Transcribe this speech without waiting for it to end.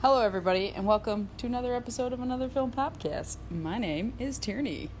Hello, everybody, and welcome to another episode of Another Film Podcast. My name is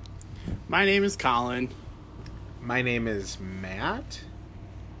Tierney. My name is Colin. My name is Matt.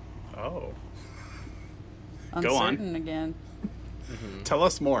 Oh. Uncertain Go on. again. Mm-hmm. Tell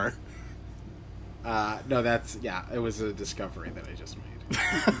us more. No, it was a discovery that I just made.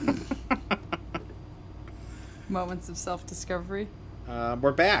 Moments of self-discovery.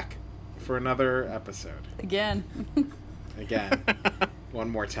 We're back for another episode. Again. Again. One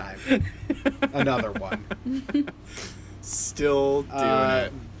more time. Another one. Still doing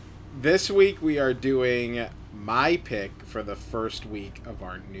it. This week we are doing my pick for the first week of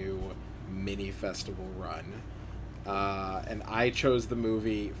our new mini festival run. And I chose the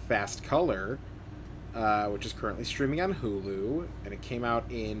movie Fast Color, which is currently streaming on Hulu, and it came out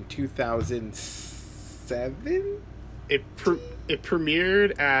in 2007? It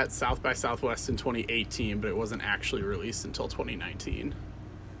premiered at South by Southwest in 2018, but it wasn't actually released until 2019.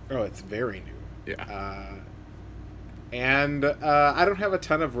 Oh, it's very new. Yeah. And I don't have a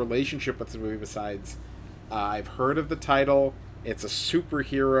ton of relationship with the movie besides I've heard of the title. It's a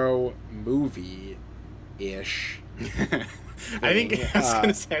superhero movie-ish. I think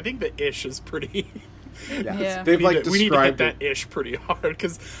the ish is pretty. Yeah. They've we need to hit described that ish pretty hard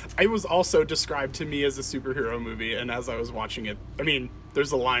because it was also described to me as a superhero movie, and as I was watching it, I mean,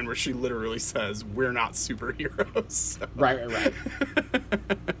 there's a line where she literally says, "We're not superheroes." So. Right.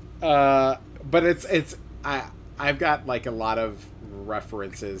 But I've got like a lot of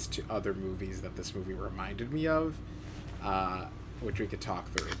references to other movies that this movie reminded me of, which we could talk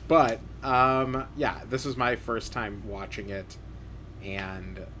through. But this was my first time watching it,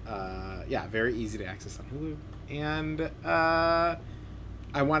 and very easy to access on Hulu, and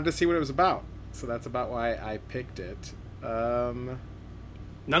I wanted to see what it was about, so that's about why I picked it.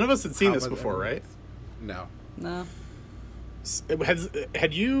 None of us had seen this before, right? No.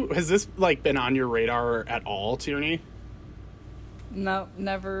 Has this like been on your radar at all, Tierney? No,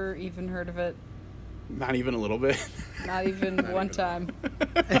 never even heard of it. Not even a little bit. Not even one time.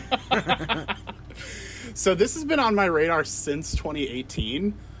 So this has been on my radar since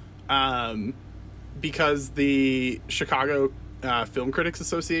 2018, because the Chicago Film Critics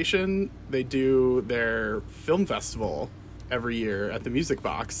Association, they do their film festival every year at the Music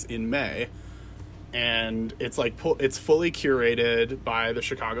Box in May, and it's like it's fully curated by the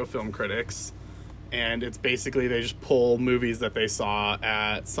Chicago film critics, and it's basically they just pull movies that they saw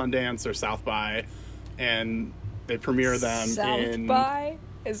at Sundance or South by, and they premiere them South by?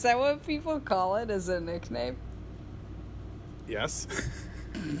 Is that what people call it as a nickname? Yes.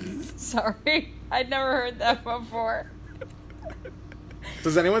 Sorry, I'd never heard that before.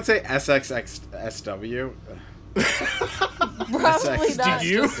 Does anyone say SXXSW? Probably not. Do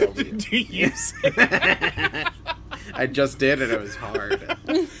you say that? I just did, and it was hard.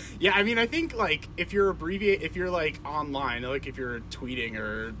 Yeah, I mean, I think like if you're like online, like if you're tweeting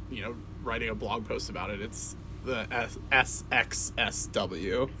or writing a blog post about it, it's the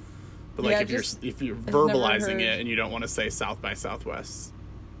SXSW. But like if you're verbalizing it and you don't want to say South by Southwest,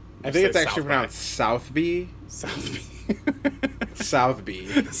 I think it's actually pronounced Southby. Southby. Southby.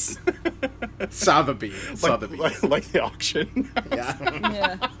 Sotheby's. Sotheby's. Like the auction.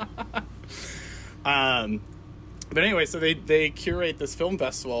 Yeah. But anyway, so they curate this film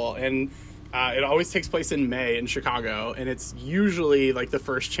festival, and it always takes place in May in Chicago, and it's usually like the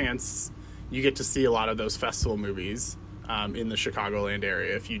first chance you get to see a lot of those festival movies in the Chicagoland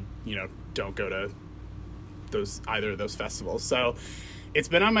area if you don't go to either of those festivals. So it's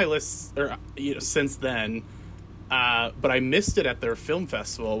been on my list since then. But I missed it at their film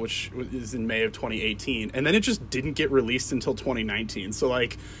festival, which is in May of 2018. And then it just didn't get released until 2019. So,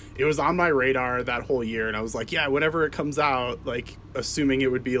 like, it was on my radar that whole year. And I was like, yeah, whenever it comes out, like, assuming it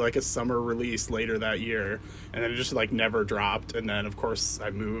would be, like, a summer release later that year. And then it just, like, never dropped. And then, of course, I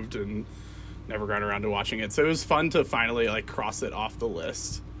moved and never got around to watching it. So it was fun to finally, like, cross it off the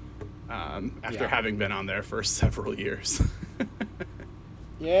list after having been on there for several years.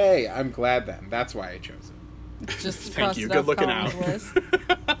 Yay, I'm glad then. That's why I chose it. Just Thank you. Good looking out. List.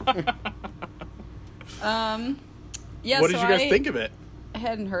 Yeah. What did you guys think of it? I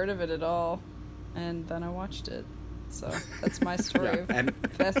hadn't heard of it at all, and then I watched it. So that's my story of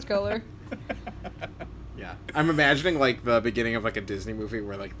Fast Color. Yeah, I'm imagining like the beginning of like a Disney movie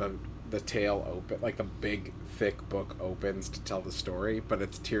where like the tail open, like the big thick book opens to tell the story, but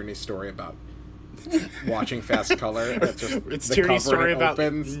it's Tierney's story about watching Fast Color. It's Tierney's story about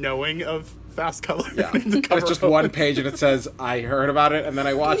opens. Knowing of Fast Color. Yeah, it's just one page and it says, I heard about it and then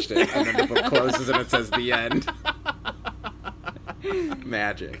I watched it. And then the book closes and it says the end.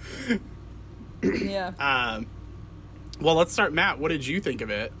 Magic. Yeah. Well, let's start. Matt, what did you think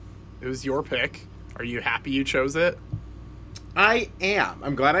of it? It was your pick. Are you happy you chose it? I am.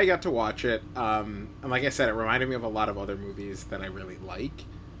 I'm glad I got to watch it. And like I said, it reminded me of a lot of other movies that I really like.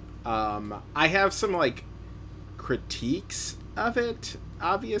 I have some, like, critiques of it,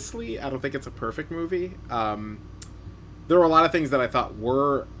 obviously. I don't think it's a perfect movie. There were a lot of things that I thought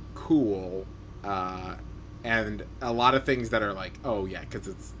were cool, and a lot of things that are like, oh yeah,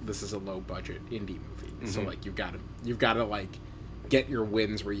 because this is a low budget indie movie, so like you've got to like get your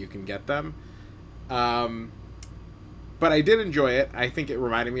wins where you can get them. But I did enjoy it. I think it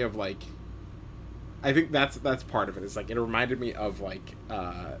reminded me of, like, I think that's part of it. It's like it reminded me of, like,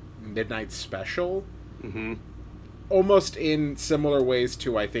 Midnight Special, almost in similar ways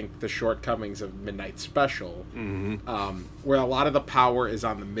to, I think, the shortcomings of Midnight Special, where a lot of the power is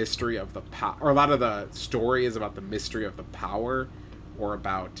on the mystery of the power, or a lot of the story is about the mystery of the power, or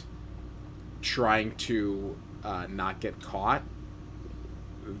about trying to not get caught.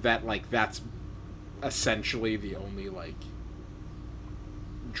 That, like, that's essentially the only, like,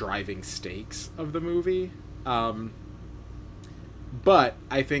 driving stakes of the movie. But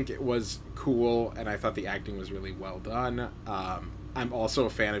I think it was cool, and I thought the acting was really well done. I'm also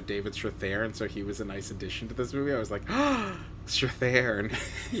a fan of David Strathairn, so he was a nice addition to this movie. I was like, oh, Strathairn,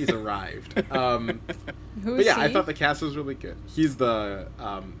 he's arrived. Who is but yeah, he? I thought the cast was really good. He's the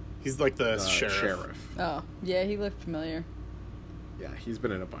He's like the sheriff. Oh, yeah, he looked familiar. Yeah, he's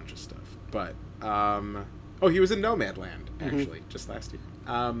been in a bunch of stuff. But, he was in Nomadland, actually, just last year.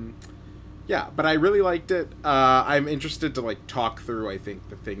 Yeah, but I really liked it. I'm interested to, like, talk through, I think,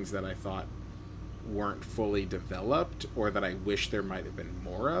 the things that I thought weren't fully developed, or that I wish there might have been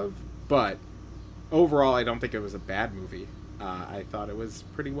more of. But overall, I don't think it was a bad movie. I thought it was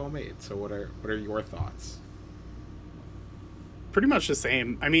pretty well made. So what are your thoughts? Pretty much the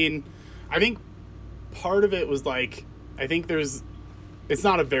same. I mean, I think part of it was, like, I think it's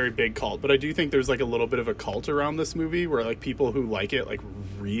not a very big cult, but I do think there's, like, a little bit of a cult around this movie where, like, people who like it, like,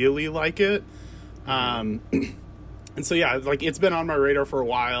 really like it. And so, yeah, like, it's been on my radar for a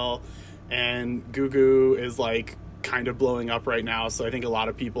while, and Gugu is, like, kind of blowing up right now. So I think a lot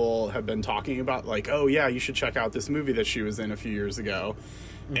of people have been talking about, like, oh yeah, you should check out this movie that she was in a few years ago.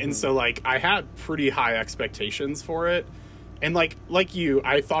 And so, like, I had pretty high expectations for it. And like you,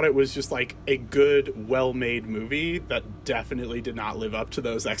 I thought it was just, like, a good, well-made movie that definitely did not live up to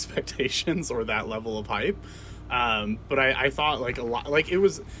those expectations or that level of hype. But I thought, like, a lot, like, it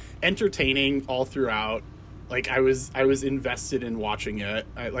was entertaining all throughout. Like, I was invested in watching it.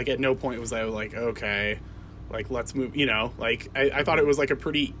 Like, at no point was I like, okay, like, let's move, you know, like, I thought it was, like, a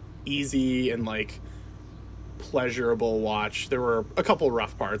pretty easy and, like, pleasurable watch. There were a couple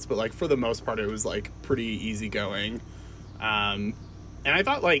rough parts, but, like, for the most part, it was, like, pretty easygoing. And I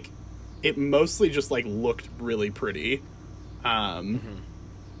thought, like, it mostly just, like, looked really pretty.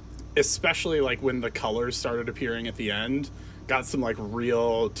 Especially, like, when the colors started appearing at the end. Got some, like,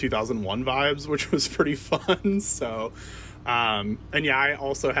 real 2001 vibes, which was pretty fun. So, and yeah, I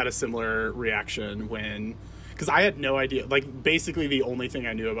also had a similar reaction because I had no idea. Like, basically the only thing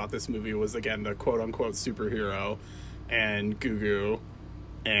I knew about this movie was, again, the quote-unquote superhero and Gugu,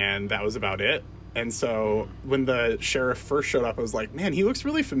 and that was about it. And so when the sheriff first showed up, I was like, man, he looks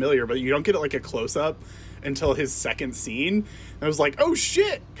really familiar, but you don't get, like, a close-up until his second scene. And I was like, oh,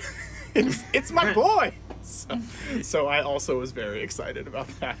 shit! it's my boy! So I also was very excited about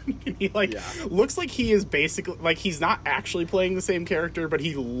that. He, like, looks like he is basically, like, he's not actually playing the same character, but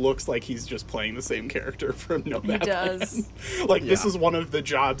he looks like he's just playing the same character from Nomadland. He does. Like, this is one of the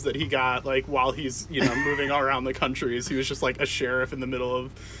jobs that he got, like, while he's, you know, moving all around the country. Is he was just, like, a sheriff in the middle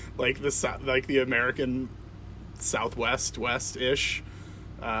of, like, the American Southwest, West-ish.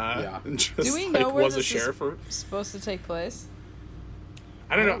 And just, do we know like, where was this a sheriff is supposed to take place?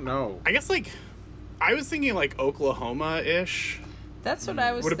 I don't know. I guess, like, I was thinking, like, Oklahoma-ish. That's what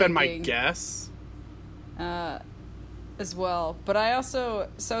I was Would have thinking. been my guess. As well. But I also...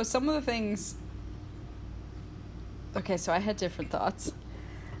 So some of the things... Okay, so I had different thoughts.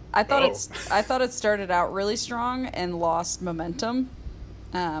 I thought it started out really strong and lost momentum.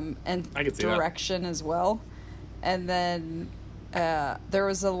 And I could see direction as well. And then there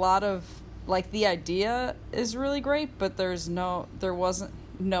was a lot of... Like, the idea is really great, but is an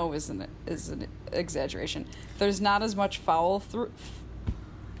exaggeration. There's not as much follow through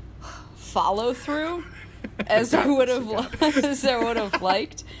as I would have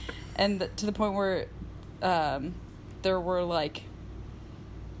liked, and to the point where there were, like,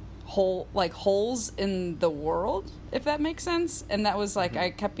 holes in the world, if that makes sense. And that was, like,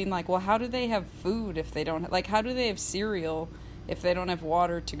 I kept being like, well, how do they have food if they don't, like, how do they have cereal if they don't have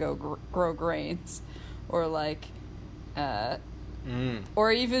water to go grow grains? Or, like,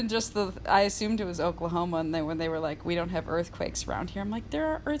 Or even just I assumed it was Oklahoma, and then when they were like, we don't have earthquakes around here, I'm like, there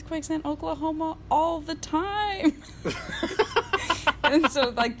are earthquakes in Oklahoma all the time. And so,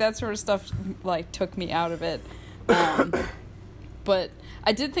 like, that sort of stuff, like, took me out of it. But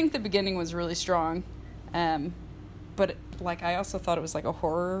I did think the beginning was really strong. But, like, I also thought it was, like, a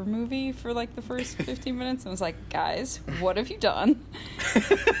horror movie for, like, the first 15 minutes. And I was like, guys, what have you done?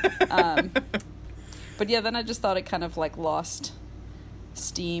 But, yeah, then I just thought it kind of, like, lost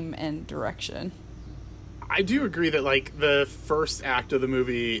steam and direction. I do agree that, like, the first act of the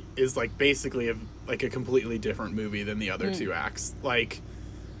movie is, like, basically a completely different movie than the other two acts. Like,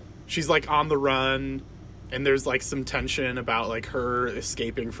 she's, like, on the run, and there's, like, some tension about, like, her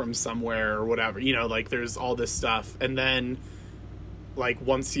escaping from somewhere or whatever. You know, like, there's all this stuff. And then, like,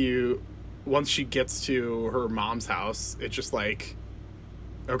 once she gets to her mom's house, it's just, like,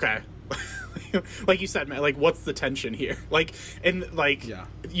 okay. Like you said, man, like, what's the tension here? Like, and, like,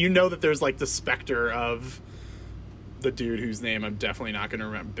 you know that there's, like, the specter of the dude whose name I'm definitely not going to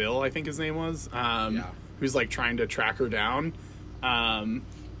remember. Bill, I think his name was. Who's, like, trying to track her down.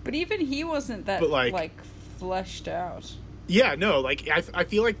 But even he wasn't that, like, fleshed out. Yeah, no, like, I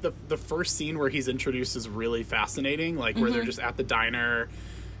feel like the first scene where he's introduced is really fascinating. Like, where they're just at the diner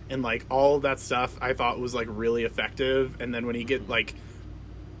and, like, all of that stuff I thought was, like, really effective. And then when he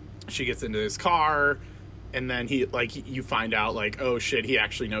she gets into his car, and then you find out, like, oh shit, he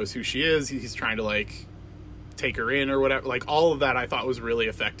actually knows who she is. He's trying to, like, take her in or whatever. Like, all of that I thought was really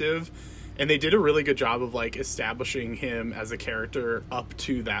effective, and they did a really good job of, like, establishing him as a character up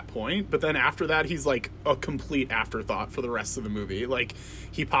to that point. But then after that, he's, like, a complete afterthought for the rest of the movie. Like,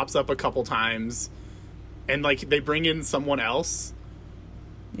 he pops up a couple times, and, like, they bring in someone else.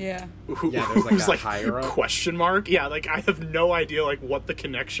 Yeah. Who's like question mark? Yeah, like, I have no idea, like, what the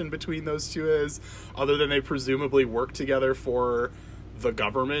connection between those two is, other than they presumably work together for the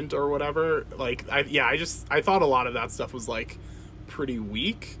government or whatever. Like, I thought a lot of that stuff was, like, pretty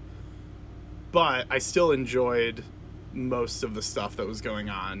weak, but I still enjoyed most of the stuff that was going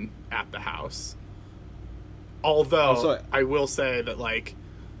on at the house. Although, I will say that, like,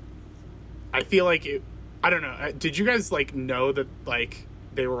 I feel like I don't know. Did you guys, like, know that, like,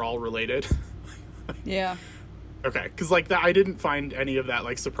 they were all related? Yeah. Okay, because, like, that, I didn't find any of that,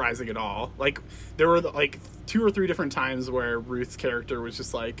 like, surprising at all. Like, there were, like, 2 or 3 different times where Ruth's character was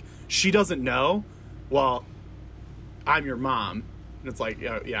just like, she doesn't know? Well, I'm your mom. And it's like,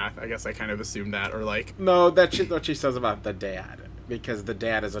 yeah, I guess I kind of assumed that, or, like... No, that's what she says about the dad, because the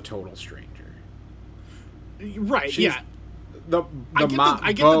dad is a total stranger. Right, yeah.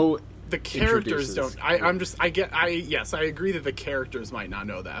 The characters don't. Yes, I agree that the characters might not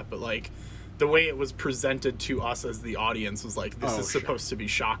know that, but, like, the way it was presented to us as the audience was like, this is supposed to be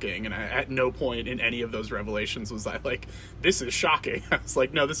shocking, and at no point in any of those revelations was I like, this is shocking. I was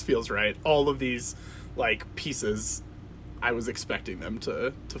like, no, this feels right. All of these, like, pieces, I was expecting them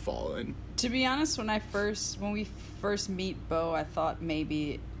to fall in. To be honest, when we first meet Bo, I thought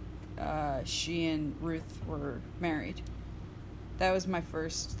maybe she and Ruth were married. That was my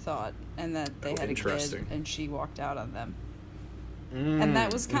first thought, and that they had a kid, and she walked out on them. And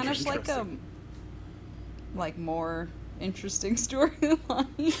that was kind of like a more interesting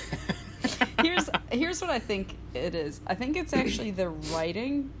storyline. Here's what I think it is. I think it's actually the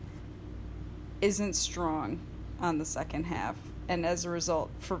writing isn't strong on the second half, and as a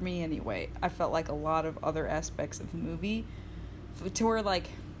result, for me anyway, I felt like a lot of other aspects of the movie, to where, like,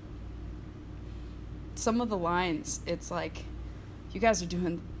 some of the lines, it's like, you guys are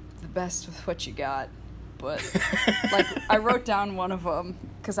doing the best with what you got, but, like, I wrote down one of them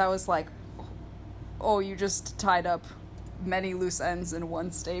because I was like, oh, you just tied up many loose ends in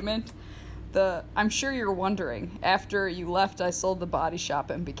one statement. I'm sure you're wondering, after you left, I sold the body shop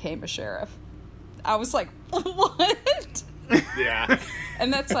and became a sheriff. I was like, what? Yeah.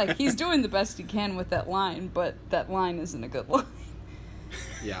 And that's like, he's doing the best he can with that line, but that line isn't a good line.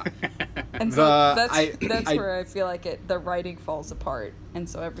 Yeah. And so that's where I feel like the writing falls apart, and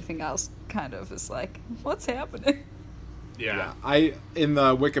so everything else kind of is like, what's happening? Yeah. In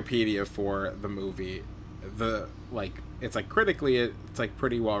the Wikipedia for the movie, it's like critically it's like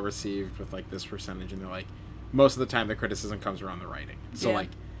pretty well received with, like, this percentage, and they're like, most of the time the criticism comes around the writing. So like,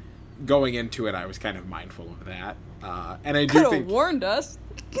 going into it, I was kind of mindful of that, and I do think warned us.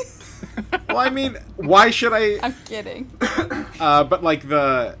 Well, I mean, why should I? I'm kidding. But, like,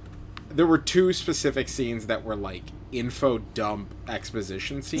 there were 2 specific scenes that were, like, info dump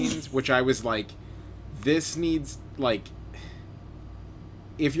exposition scenes, which I was like, this needs, like,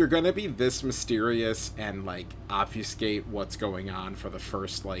 if you're gonna be this mysterious and, like, obfuscate what's going on for the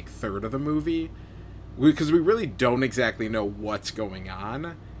first, like, third of the movie, because we really don't exactly know what's going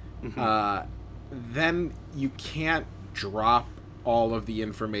on, then you can't drop all of the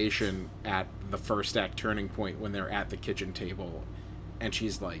information at the first act turning point when they're at the kitchen table and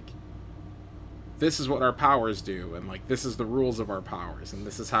she's like, this is what our powers do, and like this is the rules of our powers, and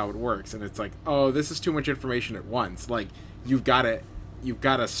this is how it works, and it's like, oh, this is too much information at once. Like, you've got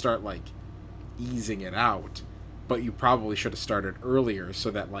to start like easing it out, but you probably should have started earlier so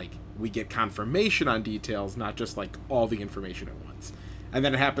that like we get confirmation on details, not just like all the information at once. And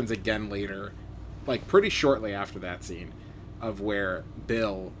then it happens again later, like pretty shortly after that scene, of where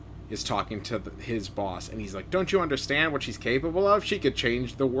Bill is talking to his boss, and he's like, don't you understand what she's capable of? She could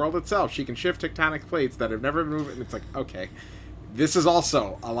change the world itself. She can shift tectonic plates that have never moved. And it's like, okay, this is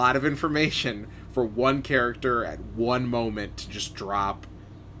also a lot of information for one character at one moment to just drop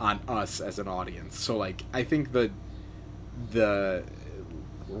on us as an audience. So like, I think the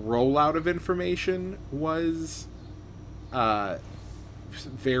rollout of information was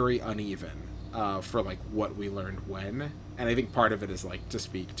very uneven for like what we learned when. And I think part of it is like to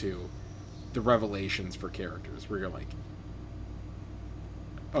speak to the revelations for characters where you're like,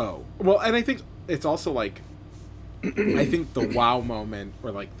 oh, well, and I think it's also like, I think the wow moment or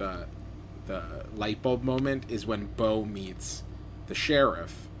like the light bulb moment is when Bo meets the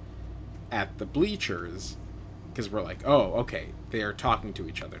sheriff at the bleachers, because we're like, oh, okay, they are talking to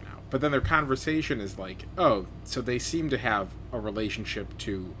each other now. But then their conversation is like, oh, so they seem to have a relationship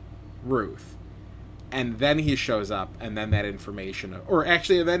to Ruth. And then he shows up, and then that information, or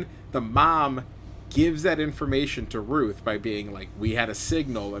actually, then the mom gives that information to Ruth by being like, we had a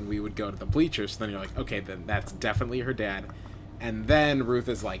signal and we would go to the bleachers. So then you're like, okay, then that's definitely her dad. And then Ruth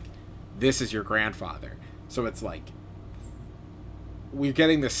is like, this is your grandfather. So it's like, we're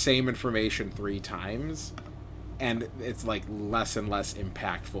getting the same information 3 times, and it's like less and less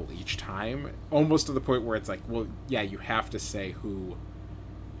impactful each time, almost to the point where it's like, well, yeah, you have to say who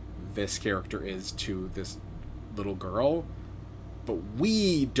this character is to this little girl, but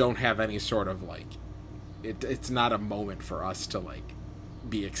we don't have any sort of like, it's not a moment for us to like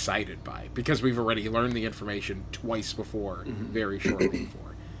be excited by, because we've already learned the information twice before, very shortly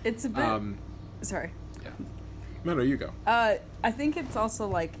before. It's a bit sorry. Yeah. No, you go. I think it's also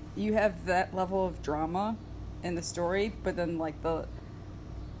like you have that level of drama in the story, but then like the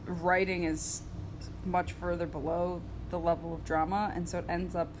writing is much further below the level of drama, and so it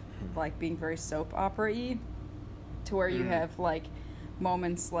ends up like being very soap opera-y, to where you have like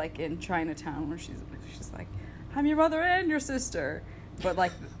moments like in Chinatown where she's like, I'm your mother and your sister, but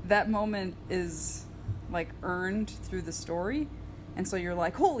like that moment is like earned through the story, and so you're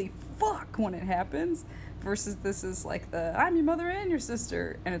like, holy fuck, when it happens, versus this is like the I'm your mother and your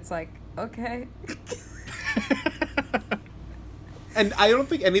sister, and it's like, okay. And I don't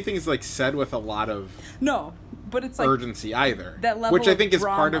think anything is like said with a lot of no, but it's like urgency either, that level which I think of is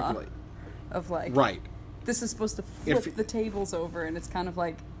part of drama like right. This is supposed to flip the tables over, and it's kind of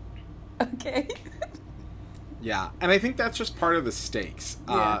like, okay. Yeah, and I think that's just part of the stakes.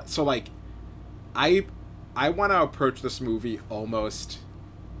 Yeah. So like, I want to approach this movie almost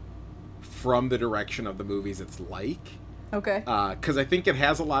from the direction of the movies it's like. Okay. Because I think it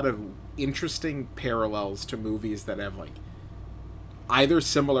has a lot of interesting parallels to movies that have like either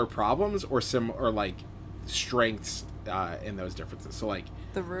similar problems or like strengths in those differences. So like,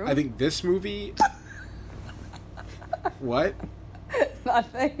 The Room? I think this movie. What?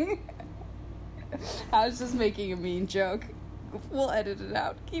 Nothing. I was just making a mean joke. We'll edit it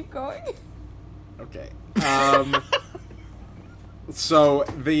out. Keep going. Okay. So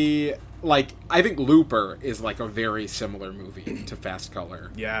I think Looper is like a very similar movie to Fast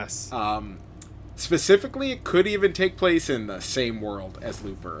Color. Yes. Specifically, it could even take place in the same world as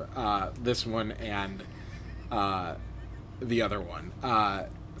Looper. This one and the other one.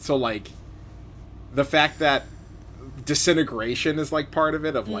 So like, the fact that disintegration is like part of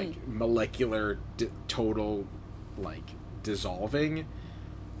it, of like molecular total like dissolving,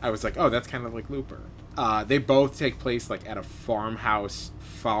 I was like, oh, that's kind of like Looper. They both take place like at a farmhouse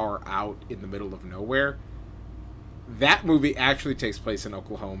far out in the middle of nowhere. That movie actually takes place in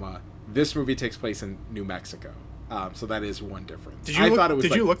Oklahoma. This movie takes place in New Mexico. So that is one difference. Did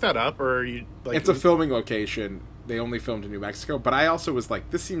you look that up, or you like? It's a filming location. They only filmed in New Mexico, but I also was like,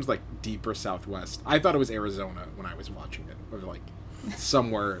 this seems like deeper Southwest. I thought it was Arizona when I was watching it, or like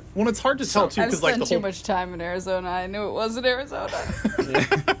somewhere. Well, it's hard to tell too, I've because like spent too much time in Arizona. I knew it wasn't Arizona.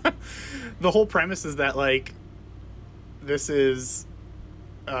 The whole premise is that like this is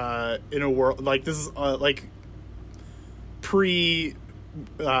in a world like this is like pre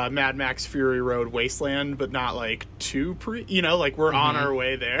Mad Max Fury Road Wasteland, but not like too pre. You know, like we're on our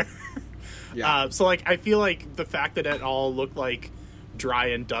way there. Yeah. So like I feel like the fact that it all looked like dry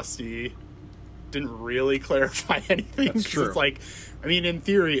and dusty didn't really clarify anything. That's true. It's like, I mean, in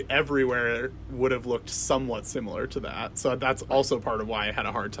theory, everywhere would have looked somewhat similar to that. So that's also part of why I had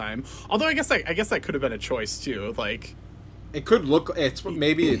a hard time. Although I guess that could have been a choice too. Like, it could look.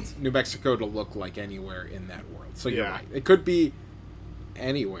 Maybe it's New Mexico to look like anywhere in that world. So you're Yeah. right. It could be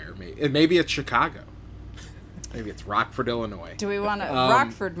anywhere. Maybe it's Chicago. Maybe it's Rockford, Illinois. Do we want to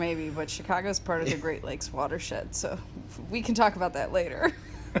Rockford maybe? But Chicago's part of the Great Lakes watershed, so we can talk about that later.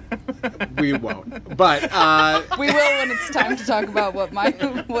 We won't. But We will when it's time to talk about what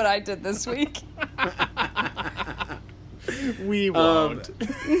I did this week. we won't.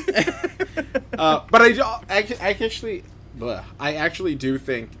 But I actually do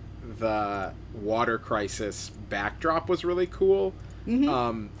think the water crisis backdrop was really cool.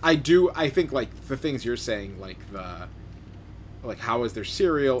 Mm-hmm. I think like the things you're saying, like how is there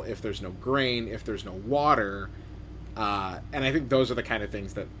cereal if there's no grain, if there's no water, and I think those are the kind of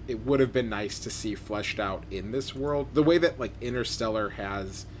things that it would have been nice to see fleshed out in this world. The way that like Interstellar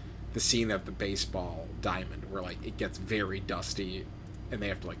has the scene of the baseball diamond where like it gets very dusty and they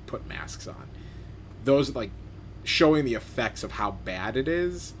have to like put masks on. Those like showing the effects of how bad it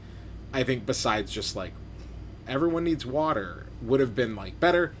is, I think besides just like everyone needs water would have been like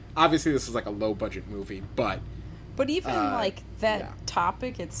better. Obviously this is like a low budget movie, but even like that yeah.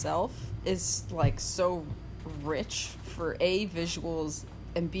 topic itself is like so rich for A, visuals,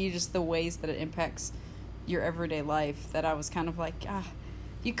 and B, just the ways that it impacts your everyday life, that I was kind of like,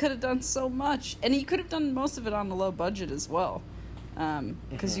 you could have done so much, and you could have done most of it on a low budget as well,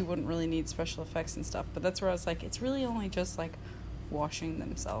 because you wouldn't really need special effects and stuff. But that's where I was like, it's really only just like washing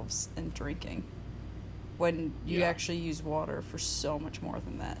themselves and drinking, when you actually use water for so much more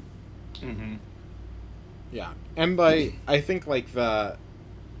than that. Mm-hmm. Yeah, and I think like the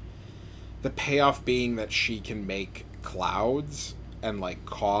payoff being that she can make clouds and like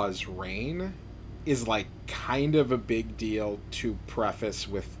cause rain is like kind of a big deal to preface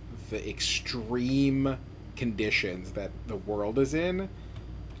with the extreme conditions that the world is in.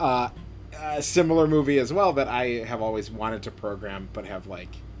 A similar movie as well that I have always wanted to program but have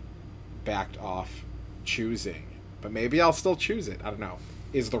like backed off choosing, but maybe I'll still choose it, I don't know,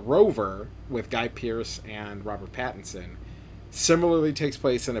 is The Rover with Guy Pearce and Robert Pattinson. Similarly takes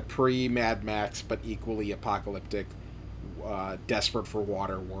place in a pre-Mad Max but equally apocalyptic, desperate for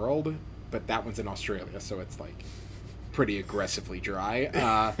water world, but that one's in Australia, so it's like pretty aggressively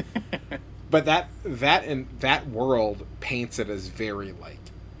dry. But that world paints it as very like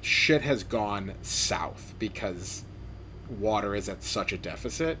shit has gone south because water is at such a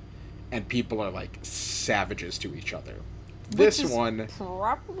deficit and people are like savages to each other. This Which is one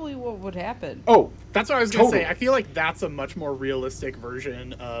probably what would happen. Oh, That's what I was gonna totally. say. I feel like that's a much more realistic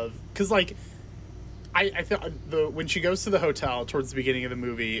version of, because like I feel when she goes to the hotel towards the beginning of the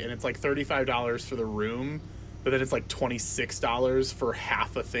movie and it's like $35 for the room, but then it's like $26 for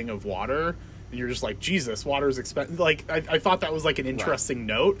half a thing of water, and you're just like, Jesus, water is expensive. Like I thought that was like an interesting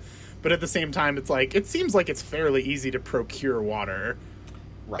note, but at the same time, it's like it seems like it's fairly easy to procure water.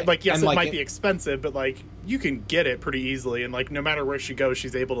 right. Like, yes, And, it like, might be expensive, but like you can get it pretty easily, and like no matter where she goes,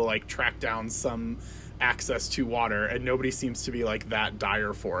 she's able to like track down some access to water, and nobody seems to be like that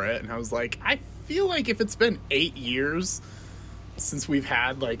dire for it. And I was like, I feel like if it's been 8 years since we've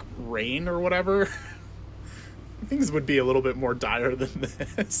had like rain or whatever, things would be a little bit more dire than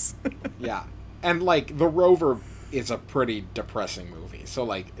this. Yeah. And like The Rover is a pretty depressing movie. So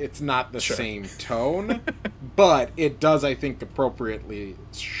like it's not the Sure. same tone, but it does, I think, appropriately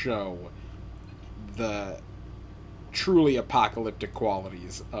show the truly apocalyptic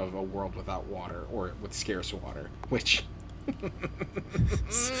qualities of a world without water or with scarce water, which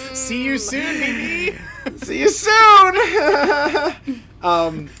See you soon, baby. see you soon.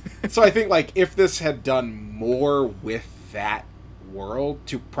 So I think like if this had done more with that world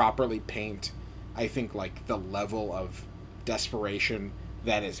to properly paint, I think like the level of desperation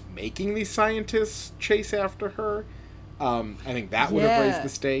that is making these scientists chase after her, I think that would have raised the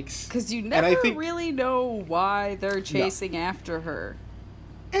stakes. Because you And never I think- really know why they're chasing after her.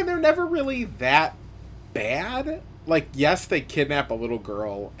 And they're never really that bad. Like, yes, they kidnap a little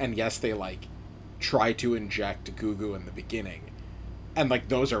girl, and yes, they, like, try to inject Goo Goo in the beginning. And, like,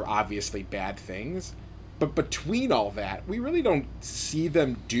 those are obviously bad things. But between all that, we really don't see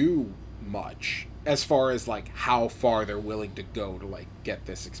them do much as far as, like, how far they're willing to go to, like, get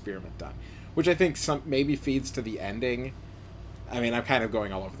this experiment done. Which I think maybe feeds to the ending. I mean, I'm kind of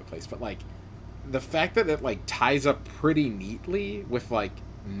going all over the place, but, like, the fact that it, like, ties up pretty neatly with, like,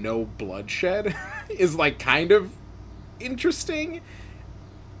 no bloodshed is, like, kind of interesting.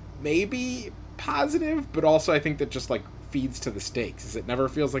 maybe positive, but also I think that just like feeds to the stakes. Is it never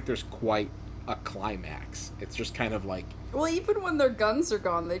feels like there's quite a climax. It's just kind of like, Well, even when their guns are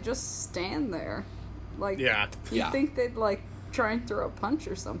gone, they just stand there. Like, Yeah. you'd think they'd, like, try and throw a punch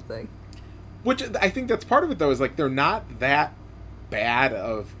or something. which I think that's part of it though, is like they're not that bad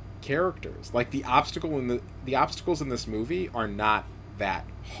of characters. Like the obstacles in this movie are not that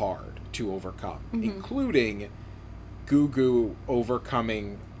hard to overcome, including Gugu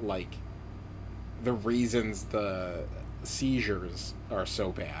overcoming like the reasons the seizures are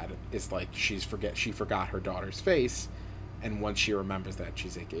so bad is like she forgot her daughter's face, and once she remembers that,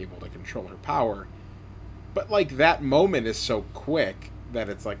 she's like able to control her power. But like that moment is so quick that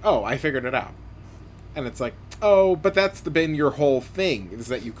it's like, oh, I figured it out. And it's like, oh, but that's been your whole thing, is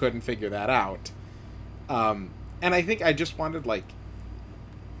that you couldn't figure that out. And I think I just wanted like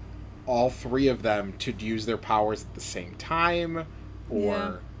all three of them to use their powers at the same time,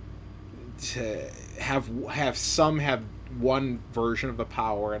 or to have some have one version of the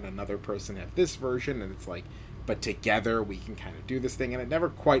power and another person have this version, and it's like, but together we can kind of do this thing. And it never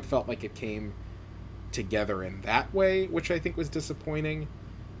quite felt like it came together in that way, which I think was disappointing.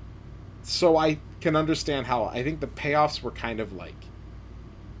 So I can understand how I think the payoffs were kind of like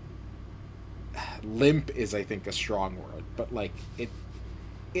limp is I think a strong word, but like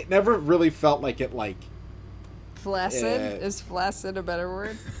it never really felt like it like Flaccid? Is flaccid a better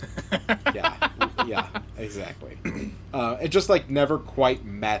word? yeah, exactly. It just like never quite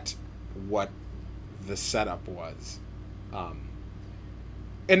met what the setup was,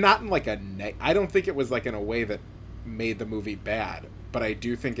 and not in like I don't think it was like in a way that made the movie bad, but I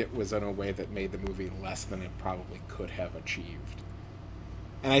do think it was in a way that made the movie less than it probably could have achieved.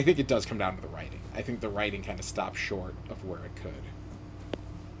 And I think it does come down to the writing. I think the writing kind of stopped short of where it could.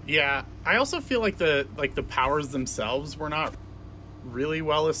 Yeah, I also feel like the powers themselves were not really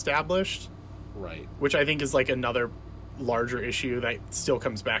well established. Right. Which I think is like another larger issue that still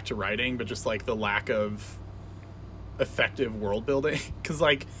comes back to writing, but just like the lack of effective world building. Because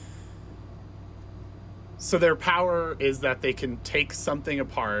like, so their power is that they can take something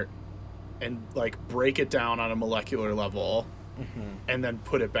apart and like break it down on a molecular level, and then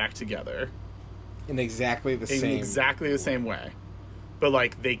put it back together In exactly the same way. But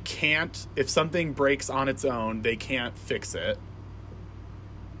like they can't, if something breaks on its own, they can't fix it.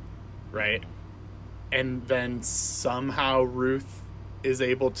 Right? And then somehow Ruth is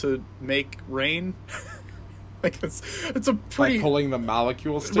able to make rain. Like it's a pretty, by pulling the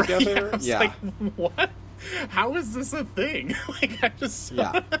molecules together. Right? Yeah. Like, what? How is this a thing? Like I just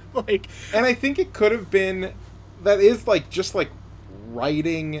like, and I think it could have been that is like just like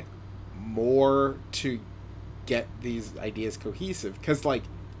writing more to get these ideas cohesive, because like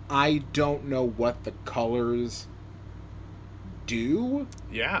I don't know what the colors do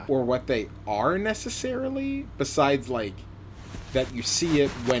or what they are necessarily, besides like that you see it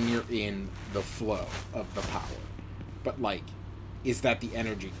when you're in the flow of the power. But like, is that the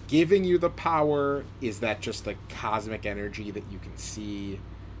energy giving you the power? Is that just the cosmic energy that you can see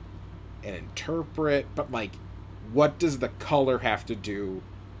and interpret? But like, what does the color have to do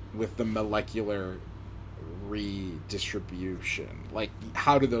with the molecular redistribution? Like,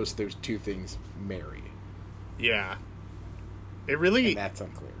 how do those two things marry? Yeah. It really... And that's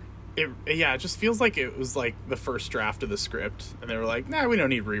unclear. It just feels like it was like the first draft of the script, and they were like, "Nah, we don't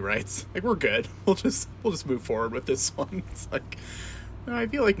need rewrites. Like, we're good. We'll just move forward with this one." It's like, I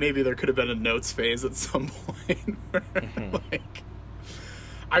feel like maybe there could have been a notes phase at some point. Where, like,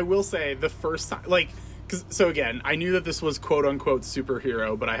 I will say the first time, like, so again, I knew that this was quote unquote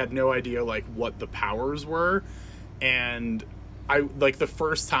superhero, but I had no idea like what the powers were, and I like the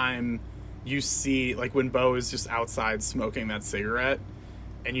first time you see like when Bo is just outside smoking that cigarette.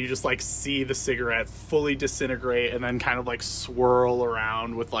 And you just, like, see the cigarette fully disintegrate and then kind of, like, swirl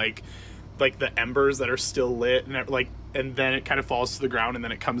around with, like the embers that are still lit. And, and then it kind of falls to the ground and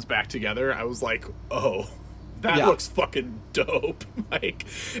then it comes back together. I was like, oh, that looks fucking dope. Like,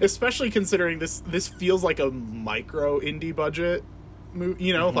 especially considering this feels like a micro indie budget movie,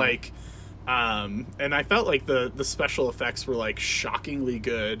 you know? Like, and I felt like the special effects were, like, shockingly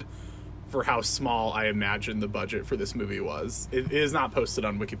good for how small I imagined the budget for this movie was. It is not posted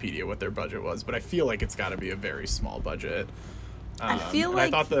on Wikipedia what their budget was, but I feel like it's got to be a very small budget. I feel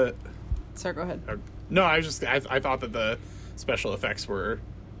like... I thought Sorry, go ahead. No, I thought that the special effects were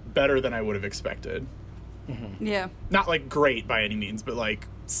better than I would have expected. Yeah. Not, like, great by any means, but, like,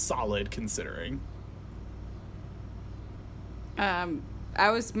 solid considering.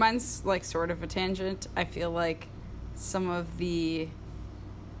 Mine's, like, sort of a tangent. I feel like some of the...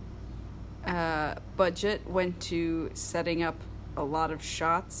 budget went to setting up a lot of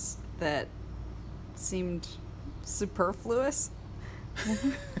shots that seemed superfluous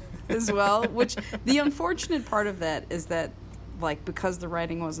as well, which the unfortunate part of that is that, like, because the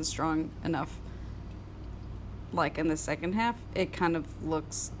writing wasn't strong enough, like, in the second half, it kind of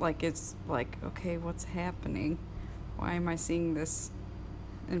looks like it's like, okay, what's happening? Why am I seeing this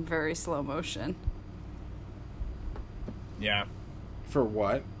in very slow motion? Yeah. For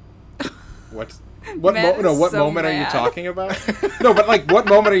what? What Matt is what so moment are you mad. talking about? No, but like, what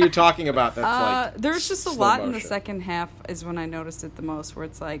moment are you talking about? That's like there's just a slow lot in the motion? second half is when I noticed it the most, where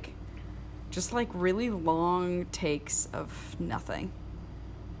it's like, just like really long takes of nothing.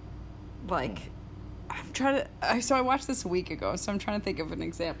 Like, I'm trying to. So I watched this a week ago, so I'm trying to think of an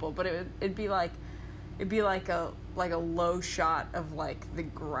example. But it'd be like a low shot of like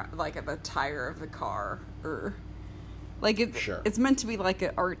like the tire of the car, or like Sure. it's meant to be like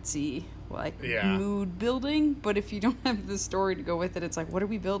an artsy like Yeah. mood building. But if you don't have the story to go with it, it's like, what are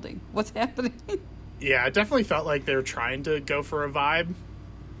we building? What's happening? Yeah, it definitely felt like they were trying to go for a vibe.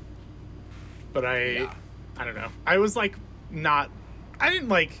 But I don't know. I was like I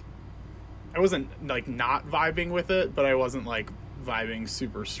wasn't like not vibing with it, but I wasn't like vibing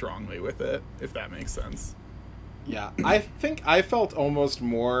super strongly with it, if that makes sense. Yeah, I think I felt almost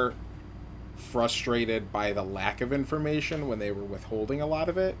more frustrated by the lack of information when they were withholding a lot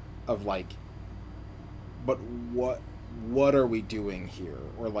of it, of like, but what are we doing here?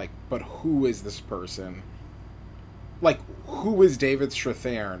 Or like, but who is this person? Like, who is David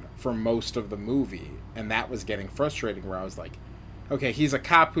Strathairn for most of the movie? And that was getting frustrating, where I was like, okay, he's a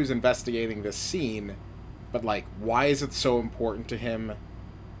cop who's investigating this scene, but like, why is it so important to him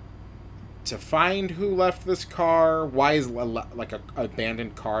to find who left this car? Why is like a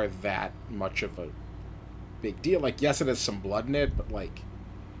abandoned car that much of a big deal? Like, yes, it has some blood in it, but like,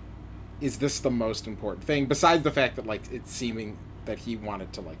 is this the most important thing? Besides the fact that like, it's seeming that he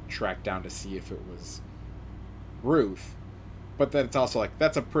wanted to like track down to see if it was Ruth, but then it's also like,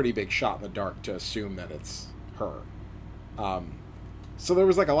 that's a pretty big shot in the dark to assume that it's her. So there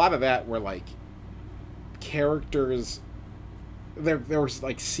was like a lot of that where like characters, there was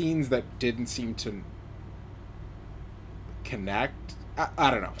like scenes that didn't seem to connect.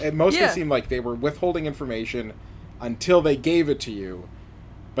 I don't know. It mostly seemed like they were withholding information until they gave it to you,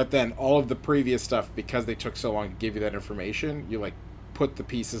 but then all of the previous stuff, because they took so long to give you that information, you like put the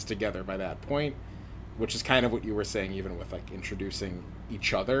pieces together by that point, which is kind of what you were saying, even with like introducing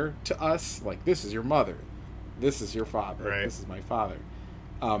each other to us. Like, this is your mother, this is your father, Right. This is my father.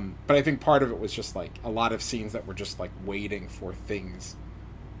 But I think part of it was just like a lot of scenes that were just like waiting for things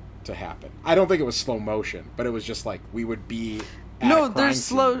to happen. I don't think it was slow motion, but it was just like we would be at No, a crime there's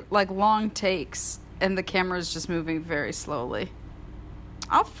slow, scene. like long takes, and the camera's just moving very slowly.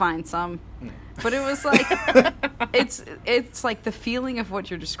 I'll find some, but it was like it's like the feeling of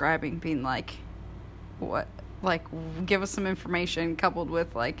what you're describing, being like, what, like, give us some information coupled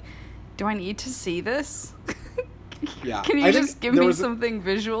with like, do I need to see this? Yeah, Can you I think just give there me was something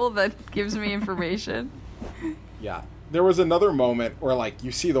visual that gives me information? Yeah, there was another moment where like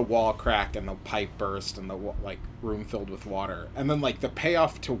you see the wall crack and the pipe burst and the like room filled with water, and then like the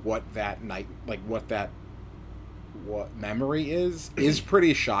payoff to what that night, like what memory is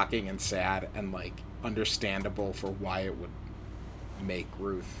pretty shocking and sad, and like understandable for why it would make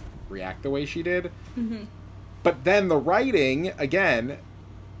Ruth react the way she did. Mm-hmm. But then the writing again,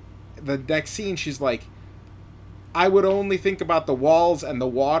 the next scene, she's like, I would only think about the walls and the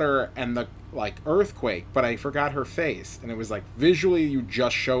water and the like earthquake, but I forgot her face. And it was like, visually you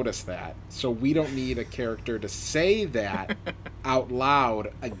just showed us that, so we don't need a character to say that out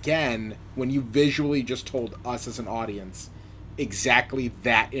loud again when you visually just told us as an audience exactly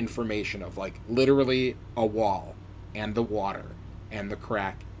that information of like literally a wall and the water and the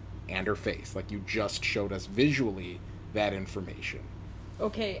crack and her face. Like, you just showed us visually that information.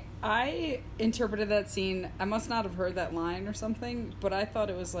 Okay, I interpreted that scene, I must not have heard that line or something, but I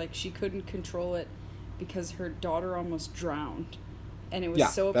thought it was like she couldn't control it because her daughter almost drowned. And it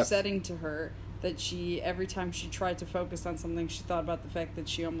was so upsetting to her that she, every time she tried to focus on something, she thought about the fact that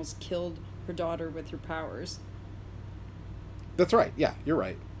she almost killed her daughter with her powers. That's right. Yeah, you're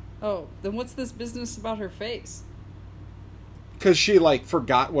right. Oh, then what's this business about her face? Because she, like,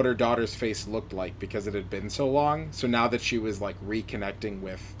 forgot what her daughter's face looked like because it had been so long. So now that she was, like, reconnecting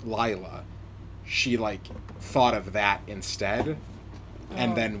with Lila, she, like, thought of that instead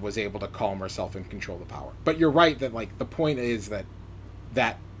and then was able to calm herself and control the power. But you're right that, like, the point is that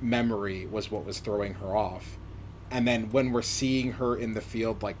that memory was what was throwing her off. And then when we're seeing her in the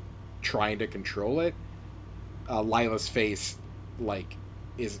field, like, trying to control it, Lila's face, like,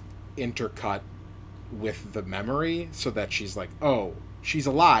 is intercut with the memory so that she's like, oh, she's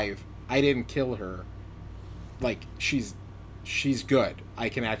alive. I didn't kill her. Like, she's good. I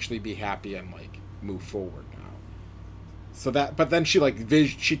can actually be happy and, like, move forward now. So that, but then she, like,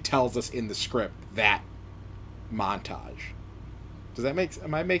 she tells us in the script that montage. Does that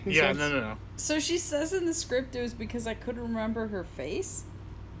am I making sense? Yeah, no. So she says in the script it was because I couldn't remember her face?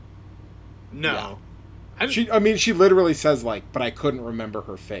 No. Yeah. She literally says, like, but I couldn't remember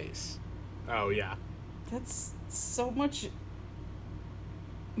her face. Oh, yeah. That's so much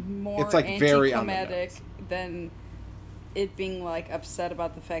more it's, like, very on the anticlimactic than it being, like, upset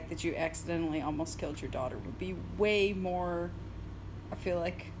about the fact that you accidentally almost killed your daughter. Would be way more, I feel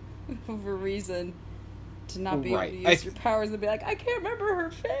like, of a reason to not be able to use your powers and be like, I can't remember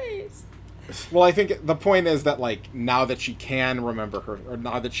her face. Well, I think the point is that, like, now that she can remember her, or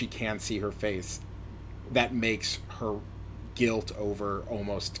now that she can see her face, that makes her guilt over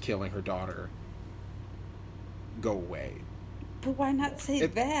almost killing her daughter go away. But why not say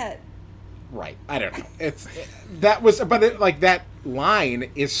that? Right. I don't know. But that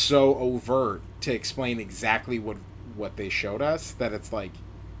line is so overt to explain exactly what they showed us that it's like,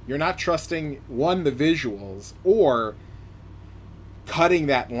 you're not trusting, one, the visuals, or cutting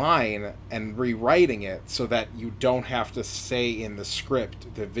that line and rewriting it so that you don't have to say in the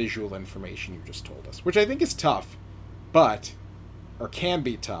script the visual information you just told us, which I think is tough, or can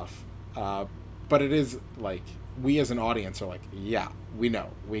be tough, but it is, like, we as an audience are like, yeah, we know,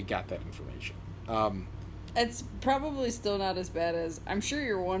 we got that information. It's probably still not as bad as I'm sure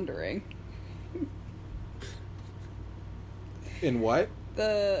you're wondering. In what?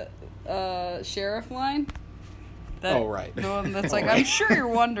 The sheriff line. Oh, right. The one that's like, I'm sure you're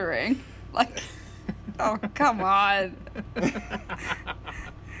wondering. Like, oh, come on.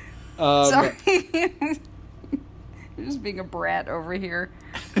 Sorry. You're just being a brat over here.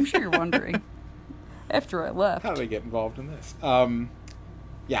 I'm sure you're wondering. After I left. How did I get involved in this?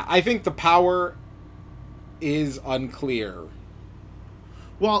 Yeah, I think the power is unclear.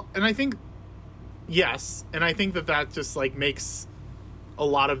 Well, and I think, yes, and I think that just, like, makes a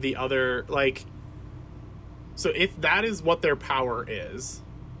lot of the other, like, so if that is what their power is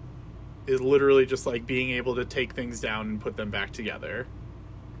literally just, like, being able to take things down and put them back together,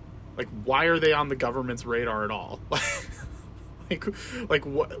 like, why are they on the government's radar at all? What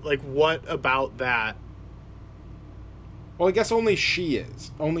about that? Well, I guess only she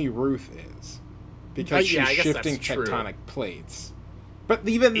is. Only Ruth is. Because she's shifting tectonic plates. But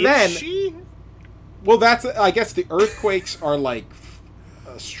even then... she? Well, I guess the earthquakes are, like,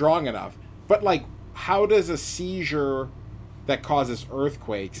 strong enough. But, like, how does a seizure that causes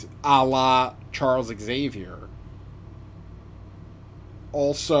earthquakes, a la Charles Xavier,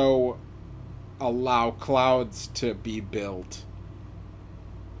 also allow clouds to be built?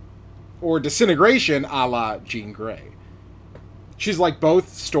 Or disintegration, a la Jean Grey. She's like both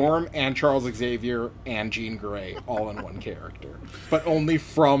Storm and Charles Xavier and Jean Grey all in one character. But only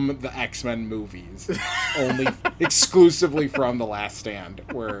from the X-Men movies. Only exclusively from The Last Stand,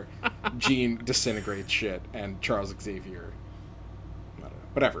 where Jean disintegrates shit and Charles Xavier... I don't know.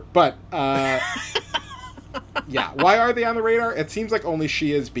 Whatever. But, yeah. Why are they on the radar? It seems like only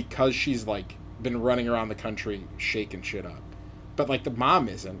she is because she's, like, been running around the country shaking shit up. But, like, the mom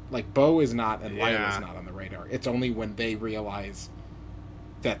isn't. Like, Bo is not and Lila's not on the radar. It's only when they realize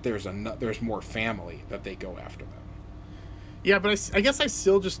that there's more family that they go after them. Yeah, but I guess I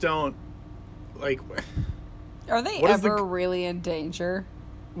still just don't, like... Are they ever really in danger?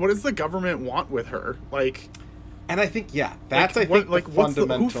 What does the government want with her? Like... And I think, yeah, that's, like, I think, like,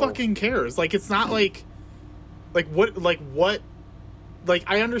 fundamental... who fucking cares? Like, it's not like... what... Like,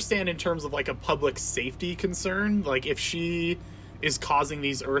 I understand in terms of, like, a public safety concern, like, if she is causing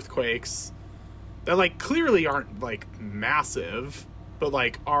these earthquakes that, like, clearly aren't, like, massive, but,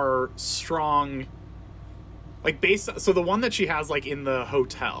 like, are strong, like, so the one that she has, like, in the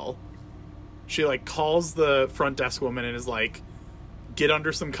hotel, she, like, calls the front desk woman and is like, get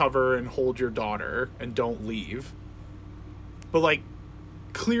under some cover and hold your daughter and don't leave. But, like,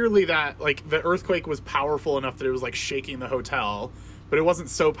 clearly that, like, the earthquake was powerful enough that it was, like, shaking the hotel, but it wasn't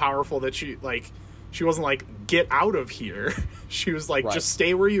so powerful that she wasn't like, get out of here. She was like, just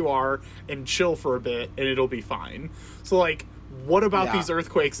stay where you are and chill for a bit and it'll be fine. So, like, what about these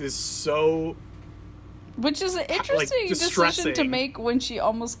earthquakes is so... Which is an interesting decision to make when she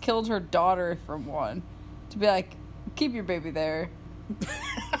almost killed her daughter from one. To be like, keep your baby there.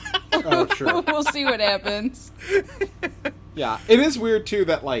 Oh, sure. We'll see what happens. Yeah, it is weird, too,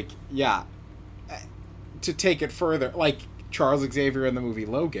 that, like, to take it further, like, Charles Xavier in the movie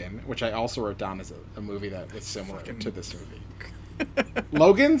Logan, which I also wrote down as a movie that was similar to this movie.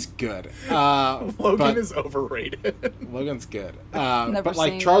 Logan's good. Logan is overrated. Logan's good. Never But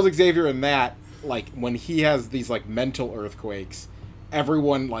like seen Charles it. Xavier in that, like when he has these like mental earthquakes,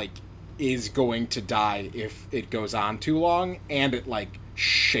 everyone like is going to die if it goes on too long, and it like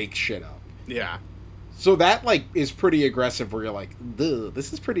shakes shit up. Yeah. So that like is pretty aggressive. Where you're like, "Ugh,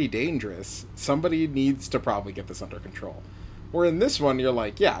 this is pretty dangerous. Somebody needs to probably get this under control." Where in this one, you're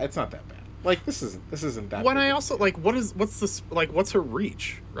like, "Yeah, it's not that bad. Like this isn't that." When big I a also deal." like, what's this like? What's her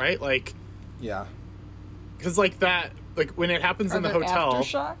reach, right? Like, yeah. because like that, like when it happens Are in the there hotel,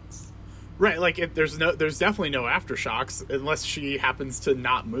 aftershocks? right? Like, there's definitely no aftershocks unless she happens to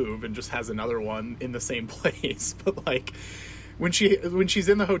not move and just has another one in the same place. But like, when she's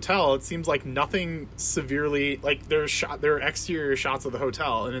in the hotel, it seems like nothing severely like there are exterior shots of the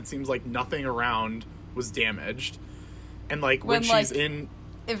hotel, and it seems like nothing around was damaged. And like when she's like, in,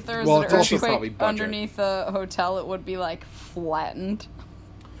 if there's Well, an it's also probably earthquake budget. underneath the hotel, it would be like flattened.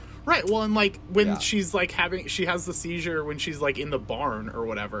 right? Well, and like when Yeah. she's like she has the seizure when she's like in the barn or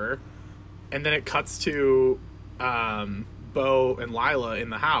whatever, and then it cuts to Bo and Lila in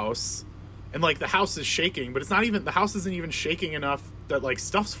the house, and like the house is shaking, but the house isn't even shaking enough that like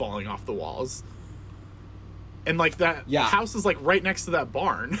stuff's falling off the walls. And like that house is like right next to that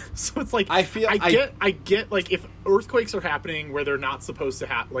barn. So it's like I get like if earthquakes are happening where they're not supposed to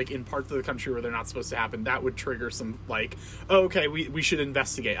happen, like in parts of the country where they're not supposed to happen, that would trigger some like, oh, okay, we should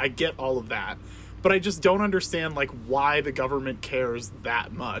investigate. I get all of that. But I just don't understand like why the government cares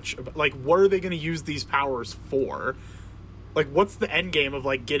that much. Like what are they going to use these powers for? Like what's the end game of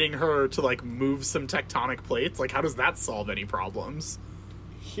like getting her to like move some tectonic plates? Like how does that solve any problems?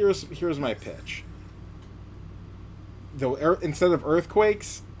 Here's my pitch. Instead of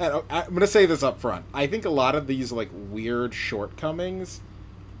earthquakes, and I'm going to say this up front, I think a lot of these like weird shortcomings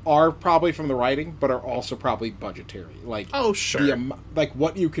are probably from the writing, but are also probably budgetary. Like, oh sure, like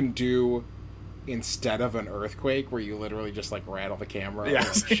what you can do instead of an earthquake, where you literally just like rattle the camera, yeah,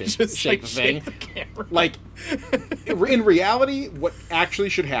 and shake the thing. Shake the camera. Like, in reality, what actually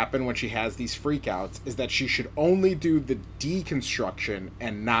should happen when she has these freakouts is that she should only do the deconstruction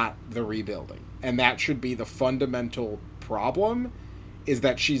and not the rebuilding. And that should be the fundamental problem, is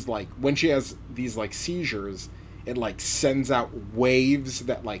that she's like, when she has these like seizures, it like sends out waves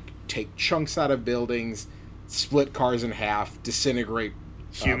that like take chunks out of buildings, split cars in half, disintegrate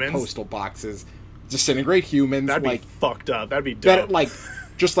humans, postal boxes, disintegrate humans. That'd like, be fucked up. That'd be dope. that like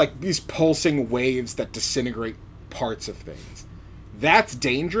just like these pulsing waves that disintegrate parts of things. That's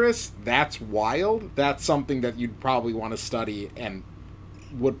dangerous. That's wild. That's something that you'd probably want to study, and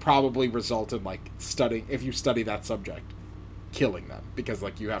would probably result in like studying, if you study that subject, killing them, because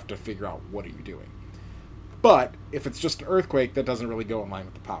like you have to figure out what are you doing. But if it's just an earthquake, that doesn't really go in line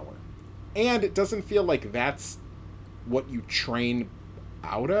with the power, and it doesn't feel like that's what you train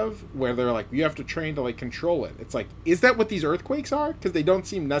out of, where they're like, you have to train to like control it. It's like, is that what these earthquakes are? Because they don't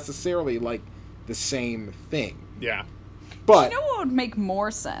seem necessarily like the same thing. Yeah. But you know what would make more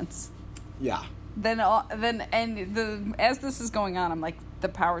sense? Yeah. As this is going on, I'm like, the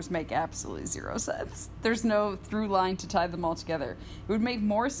powers make absolutely zero sense. There's no through line to tie them all together. It would make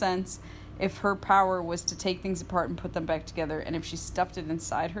more sense if her power was to take things apart and put them back together, and if she stuffed it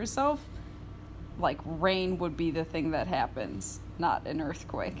inside herself, like rain would be the thing that happens, not an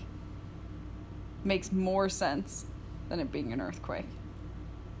earthquake. Makes more sense than it being an earthquake.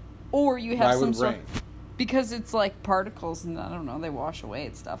 Or you have Why some would sort rain? because it's like particles and I don't know, they wash away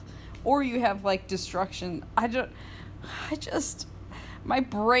and stuff. Or you have like destruction. I just my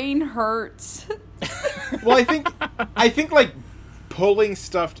brain hurts. Well, I think like pulling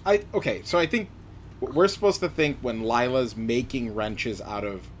stuff. So I think we're supposed to think when Lila's making wrenches out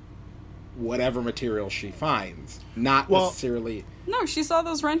of whatever material she finds, not necessarily. No, she saw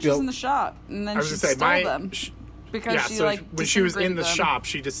those wrenches in the shop, and then she stole them because she when she was in the them. shop,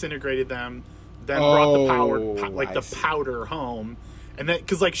 she disintegrated them, then brought the see. powder home, and then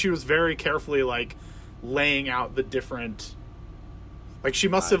because like she was very carefully like laying out the different, like she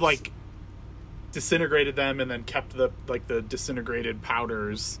must have like disintegrated them and then kept the disintegrated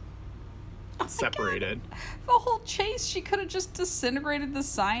powders separated. The whole chase, she could have just disintegrated the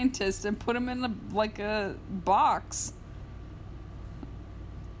scientist and put him in a box.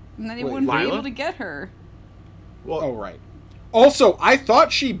 And then he wouldn't be able to get her. Well, Oh, right. Also, I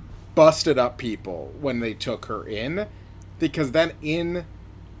thought she busted up people when they took her in, because then in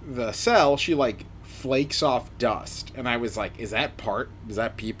the cell, she, like, flakes off dust. And I was like, is that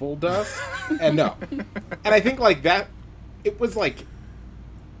people dust? And no. And I think, like, that, it was, like,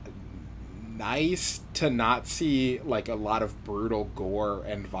 nice to not see like a lot of brutal gore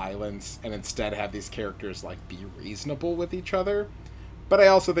and violence and instead have these characters like be reasonable with each other. But I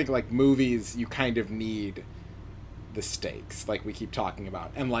also think like movies, you kind of need the stakes, like we keep talking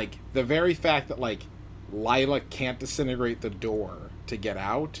about. And like the very fact that like Lila can't disintegrate the door to get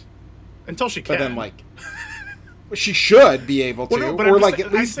out until she can. But then like she should be able to, well, no, or like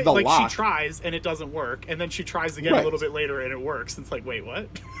at least the like lock. she tries and it doesn't work, and then she tries again a little bit later and it works. It's like, wait, what?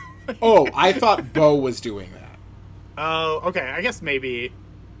 Oh, I thought Bo was doing that. Oh, okay. I guess maybe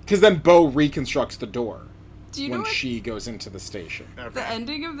because then Bo reconstructs the door. Do you when know what she goes into the station. Okay. The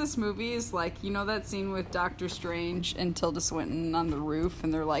ending of this movie is like, you know that scene with Doctor Strange and Tilda Swinton on the roof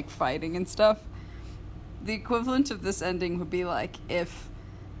and they're like fighting and stuff? The equivalent of this ending would be like if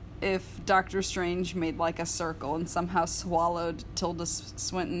Doctor Strange made like a circle and somehow swallowed Tilda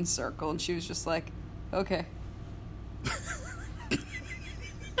Swinton's circle and she was just like, okay.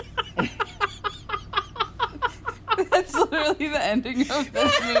 That's literally the ending of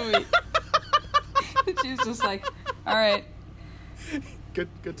this movie. She was just like, all right. Good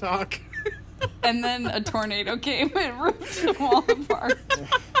talk. And then a tornado came and ripped them all apart.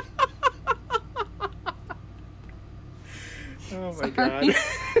 Oh my god.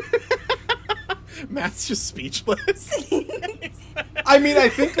 Matt's just speechless. I mean, I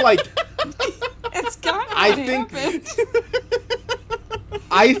think like it's kind of happened.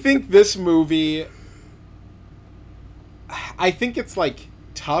 I think this movie, I think it's like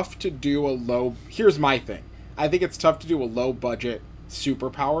tough to do a low, here's my thing. I think it's tough to do a low budget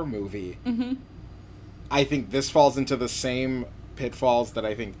superpower movie. Mm-hmm. I think this falls into the same pitfalls that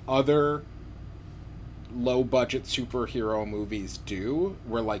I think other low budget superhero movies do,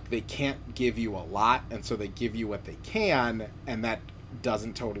 where like they can't give you a lot and so they give you what they can, and that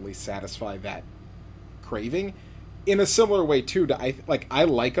doesn't totally satisfy that craving. In a similar way too to I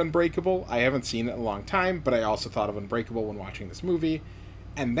like Unbreakable. I haven't seen it in a long time, but I also thought of Unbreakable when watching this movie.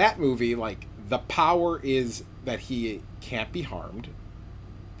 And that movie, like, the power is that he can't be harmed.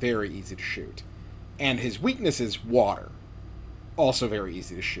 Very easy to shoot. And his weakness is water. Also very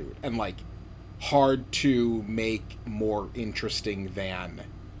easy to shoot. And, like, hard to make more interesting than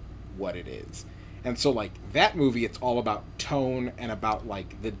what it is. And so, like, that movie, it's all about tone and about,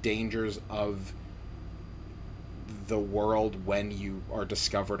 like, the dangers of the world when you are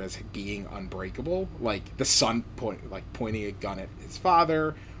discovered as being unbreakable. Like, the son pointing a gun at his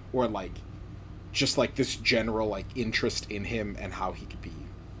father, or, like, just, like, this general, like, interest in him and how he could be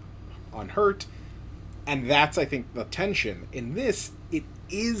unhurt. And that's, I think, the tension. In this, it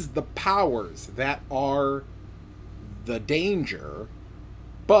is the powers that are the danger,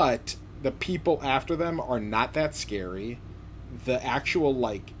 but the people after them are not that scary. The actual,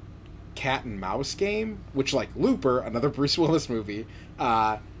 like, cat and mouse game, which, like, Looper, another Bruce Willis movie,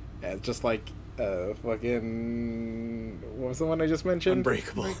 just like fucking, what was the one I just mentioned?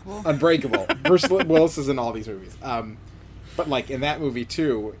 Unbreakable. Bruce Willis is in all these movies, but like in that movie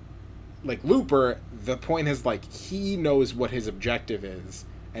too, like Looper, the point is like he knows what his objective is,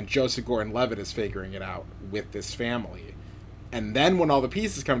 and Joseph Gordon-Levitt is figuring it out with this family, and then when all the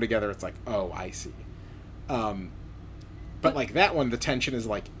pieces come together, it's like, oh, I see. But like that one, the tension is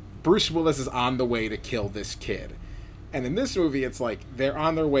like Bruce Willis is on the way to kill this kid. And in this movie, it's like they're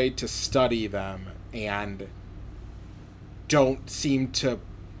on their way to study them and don't seem to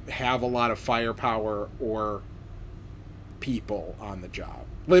have a lot of firepower or people on the job.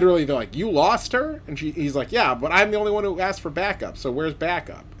 Literally, they're like, you lost her? And he's like, yeah, but I'm the only one who asked for backup, so where's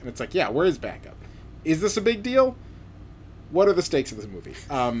backup? And it's like, yeah, where is backup? Is this a big deal? What are the stakes of this movie?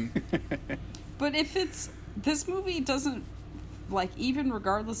 But if it's... This movie doesn't... Like, even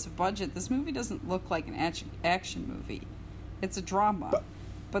regardless of budget, this movie doesn't look like an action movie. It's a drama.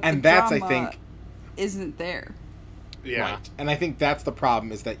 But and the that's, drama I think... isn't there. Yeah. Right. And I think that's the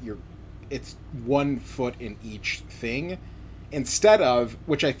problem, is that it's one foot in each thing. Instead of,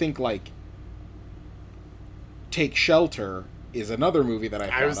 which I think, like, Take Shelter is another movie that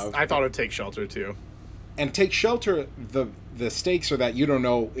I thought of Take Shelter, too. And Take Shelter, the stakes are that you don't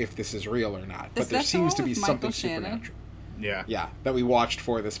know if this is real or not. But there seems to be something supernatural. Yeah. Yeah, that we watched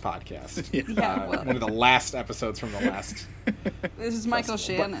for this podcast. Yeah, well. One of the last episodes from the last... This is Michael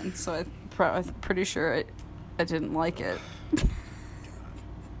Shannon, so I'm pretty sure I didn't like it.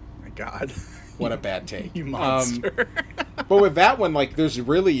 My God. What a bad take. You monster. But with that one, like, there's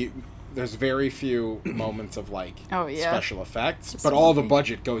very few moments of, like, special effects, but all the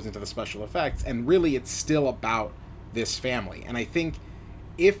budget goes into the special effects, and really it's still about this family. And I think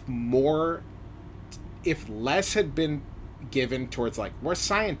if less had been given towards, like, we're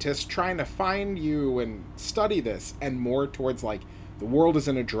scientists trying to find you and study this, and more towards, like, the world is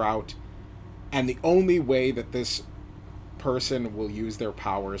in a drought, And the only way that this person will use their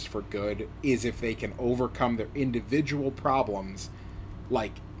powers for good is if they can overcome their individual problems,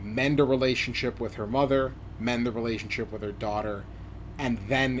 like mend a relationship with her mother, mend the relationship with her daughter, and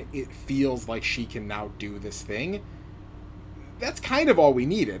then it feels like she can now do this thing. That's kind of all we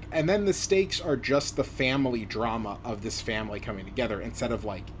needed. And then the stakes are just the family drama of this family coming together, instead of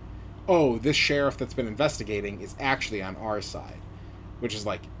like, oh, this sheriff that's been investigating is actually on our side. Which is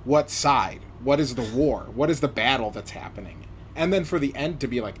like, what side? What is the war? What is the battle that's happening? And then for the end to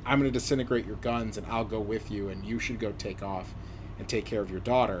be like, I'm going to disintegrate your guns and I'll go with you and you should go take off and take care of your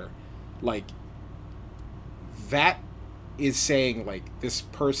daughter. Like, that is saying, like, this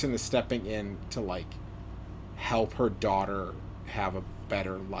person is stepping in to, like, help her daughter have a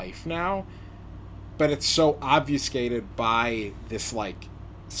better life now. But it's so obfuscated by this, like,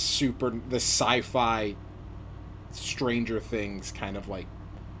 this sci-fi Stranger Things kind of, like,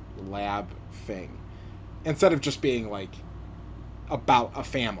 lab thing. Instead of just being, like, about a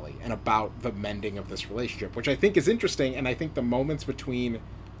family and about the mending of this relationship, which I think is interesting. And I think the moments between,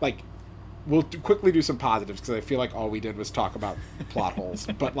 like, we'll quickly do some positives because I feel like all we did was talk about plot holes.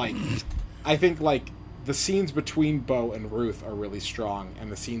 But, like, I think, like, the scenes between Bo and Ruth are really strong,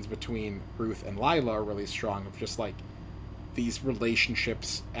 and the scenes between Ruth and Lila are really strong, of just, like, these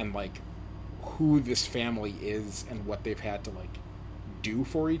relationships and, like, who this family is and what they've had to, like, do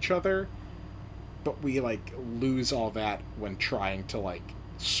for each other. But we, like, lose all that when trying to, like,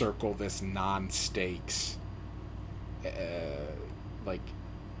 circle this non-stakes, like,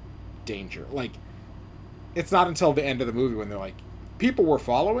 danger. Like, it's not until the end of the movie when they're like, people were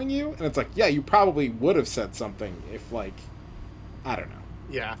following you? And it's like, yeah, you probably would have said something if, like, I don't know.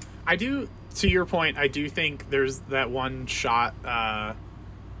 Yeah. I do, to your point, I do think there's that one shot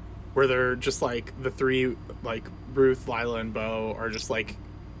where they're just, like, the three, like, Ruth, Lila, and Bo are just, like,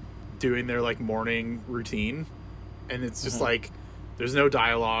 doing their, like, morning routine. And it's just, like, there's no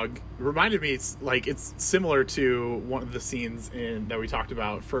dialogue. It reminded me, it's, like, it's similar to one of the scenes that we talked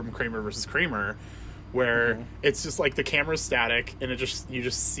about from Kramer versus Kramer, where it's just, like, the camera's static, and you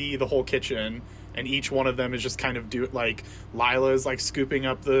just see the whole kitchen, and each one of them is just kind of like, Lila is, like, scooping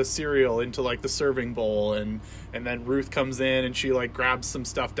up the cereal into, like, the serving bowl, and then Ruth comes in and she, like, grabs some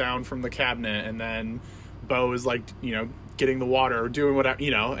stuff down from the cabinet, and then Bo is, like, you know, getting the water or doing whatever,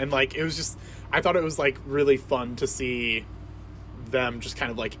 you know, and, like, it was just, I thought it was, like, really fun to see them just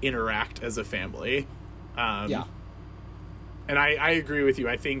kind of, like, interact as a family. Yeah. And I agree with you.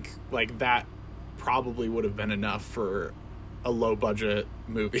 I think, like, that probably would have been enough for a low budget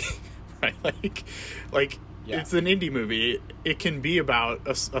movie. Right, like yeah. It's an indie movie. It can be about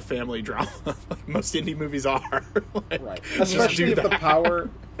a family drama. Like most indie movies are. Like, right, especially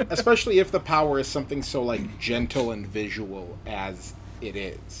if the power is something so, like, gentle and visual as it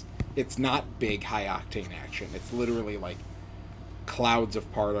is. It's not big high octane action. It's literally, like, clouds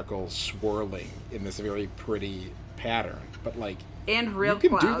of particles swirling in this very pretty pattern. But, like, and real you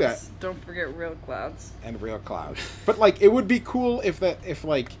can clouds. Do that. Don't forget real clouds. And real clouds. But, like, it would be cool if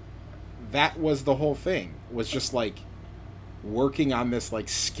like that was the whole thing, was just, like, working on this, like,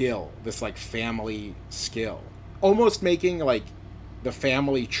 skill, this, like, family skill, almost making, like, the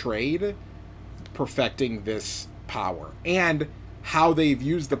family trade, perfecting this power, and how they've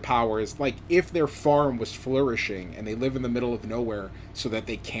used the powers. Like, if their farm was flourishing and they live in the middle of nowhere so that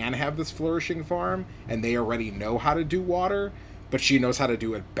they can have this flourishing farm, and they already know how to do water, but she knows how to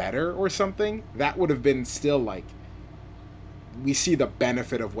do it better or something, that would have been still, like, we see the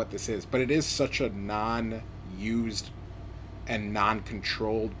benefit of what this is. But it is such a non-used and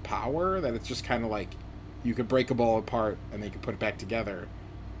non-controlled power that it's just kind of like, you could break a ball apart and they could put it back together.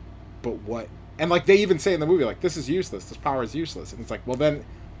 But what? And, like, they even say in the movie, like, this is useless. This power is useless. And it's like, well, then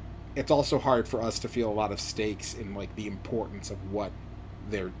it's also hard for us to feel a lot of stakes in, like, the importance of what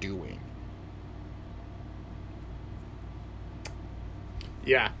they're doing.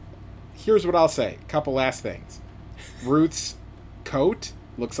 Yeah. Here's what I'll say. Couple last things. Ruth's coat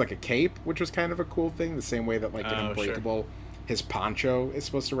looks like a cape, which was kind of a cool thing, the same way that, like, in Unbreakable, his poncho is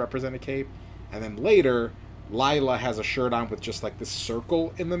supposed to represent a cape. And then later, Lila has a shirt on with just, like, this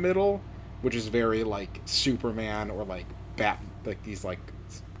circle in the middle, which is very, like, Superman, or, like, like, these, like,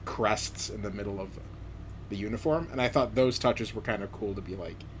 crests in the middle of the uniform. And I thought those touches were kind of cool to be,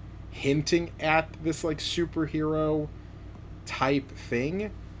 like, hinting at this, like, superhero type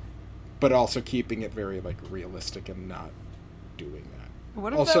thing, but also keeping it very, like, realistic and not doing that.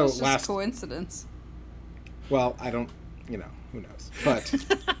 What if also, that was just coincidence? Well, I don't, you know, Who knows? But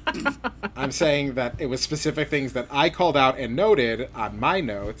I'm saying that it was specific things that I called out and noted on my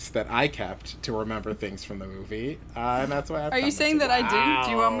notes that I kept to remember things from the movie, and that's why I've Are you saying that I didn't?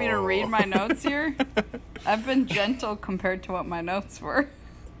 Do you want me to read my Wow. notes here? I've been gentle compared to what my notes were.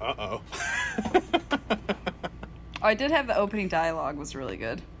 Uh-oh. Oh, I did have the opening dialogue was really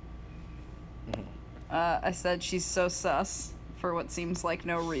good. I said she's so sus for what seems like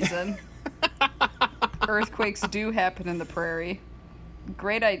no reason. Earthquakes do happen in the prairie.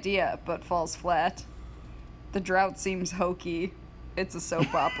 Great idea, but falls flat. The drought seems hokey. It's a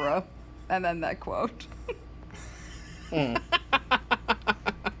soap opera. And then that quote.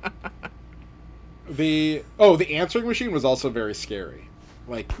 The answering machine was also very scary.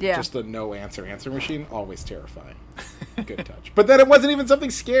 Like, Yeah. just a no answering machine, always terrifying. Good touch. But then it wasn't even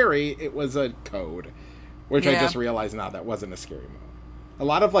something scary, it was a code. Which I Yeah. just realized now that wasn't a scary moment. A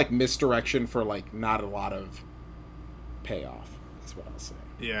lot of, like, misdirection for, like, not a lot of payoff, is what I'll say.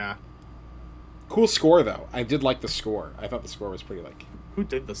 Yeah. Cool score, though. I did like the score. I thought the score was pretty, like, Who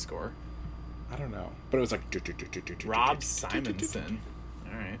did the score? I don't know. But it was like... Rob Simonson.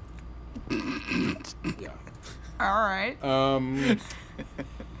 All right. Yeah. All right.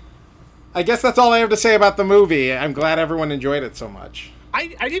 I guess that's all I have to say about the movie. I'm glad everyone enjoyed it so much.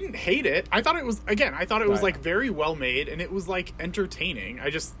 I didn't hate it. I thought it was, again, I thought it was, Right. like, very well made, and it was, like, entertaining. I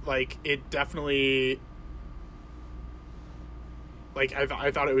just, like, it definitely... Like,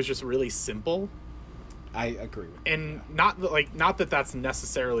 I thought it was just really simple. I agree with you. And not that that's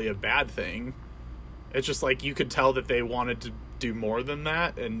necessarily a bad thing. It's just, like, you could tell that they wanted to do more than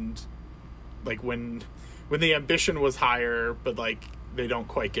that, and, like, when the ambition was higher, but, like, they don't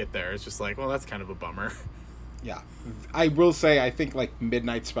quite get there, it's just like, well, that's kind of a bummer. Yeah. I will say, I think, like,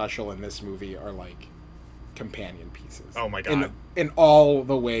 Midnight Special and this movie are, like, companion pieces. Oh my God. In all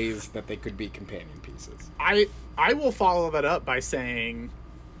the ways that they could be companion pieces. I will follow that up by saying,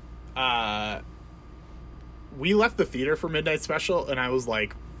 we left the theater for Midnight Special, and I was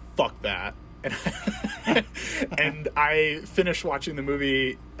like, fuck that. And I finished watching the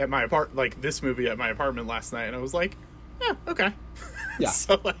movie at my this movie at my apartment last night, and I was like, yeah, okay. Yeah.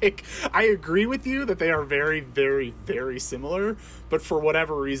 So, like, I agree with you that they are very, very, very similar, but for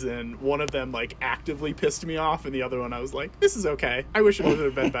whatever reason, one of them, like, actively pissed me off, and the other one I was like, this is okay. I wish it would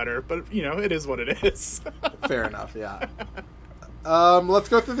have been better, but, you know, it is what it is. Fair enough, yeah. Let's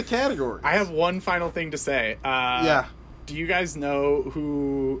go through the categories. I have one final thing to say. Yeah. Do you guys know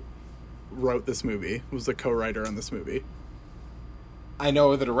who wrote this movie? Who was the co-writer on this movie? I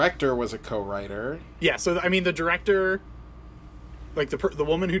know the director was a co-writer. Yeah, so, I mean, the director... Like, the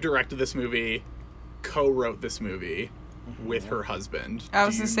woman who directed this movie co-wrote this movie with her husband. I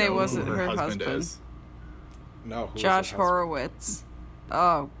was Do gonna you say, know was who it her husband? is? No, who was Josh her husband? Horowitz.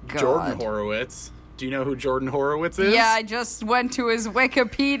 Oh, God. Jordan Horowitz. Do you know who Jordan Horowitz is? Yeah, I just went to his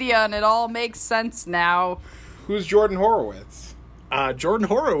Wikipedia and it all makes sense now. Who's Jordan Horowitz? Jordan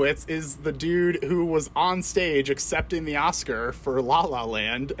Horowitz is the dude who was on stage accepting the Oscar for La La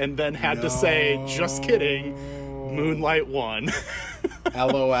Land and then had to say, just kidding, Moonlight won.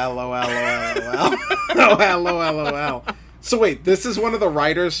 LOL. So wait, this is one of the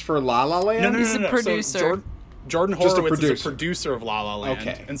writers for La La Land? No. He's a producer. So Jordan Just a Horowitz is a producer. producer of La La Land.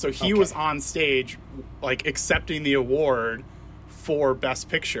 Okay. And so he Okay. was on stage, like, accepting the award for Best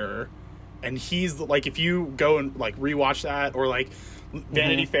Picture. And he's, like, if you go and, like, rewatch that, or, like,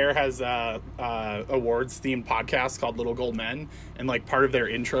 Vanity Fair has awards-themed podcast called Little Gold Men. And, like, part of their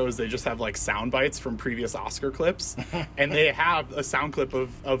intro is they just have, like, sound bites from previous Oscar clips. And they have a sound clip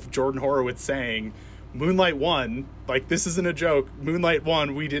of Jordan Horowitz saying, Moonlight won. Like, this isn't a joke. Moonlight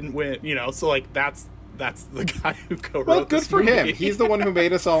won. We didn't win. You know, so, like, that's the guy who co-wrote Well, good this for him. movie. He's the one who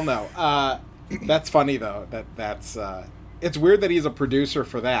made us all know. That's funny, though. That's it's weird that he's a producer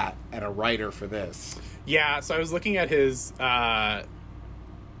for that and a writer for this. Yeah, so I was looking at his filmography,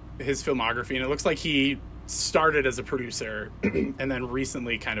 and it looks like he started as a producer and then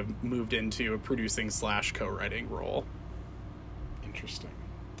recently kind of moved into a producing / co-writing role. Interesting.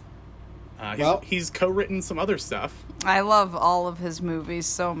 He's co-written some other stuff. I love all of his movies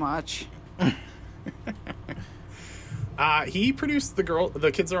so much. He produced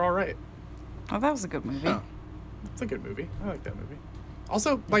The Kids Are All Right. Oh, that was a good movie. Oh. It's a good movie. I like that movie.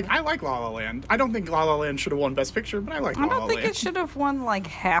 Also, like, I like La La Land. I don't think La La Land should have won Best Picture, but I like La I La don't think Land. it should have won like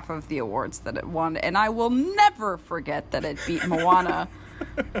half of the awards that it won, and I will never forget that it beat Moana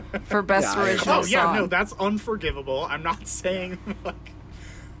for Best Yeah, I Original Oh, yeah, Song. no, that's unforgivable. I'm not saying, like...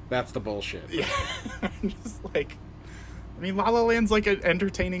 That's the bullshit. Yeah, I'm just like, I mean, La La Land's like an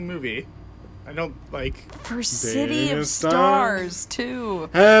entertaining movie. I don't like. For City Day of of Stars, too.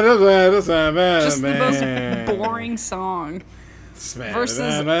 Just Just the most boring song. versus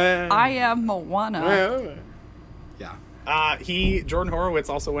I Am Moana. Yeah. Jordan Horowitz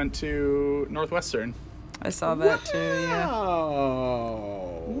also went to Northwestern. I saw that too, yeah.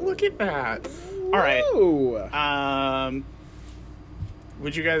 Oh. Look at that. All right.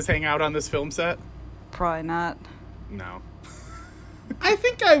 Would you guys hang out on this film set? Probably not. No. I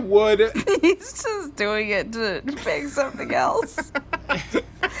think I would. He's just doing it to pick something else. I think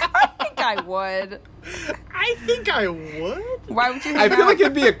I would. I think I would. Why would you I feel like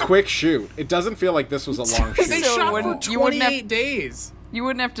it'd be a quick shoot. It doesn't feel like this was a long shoot. They So shot wouldn't- for you wouldn't 28 have- days. You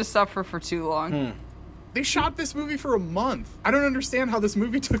wouldn't have to suffer for too long. They shot this movie for a month. I don't understand how this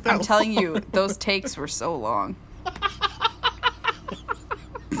movie took that long. I'm telling you, those takes were so long.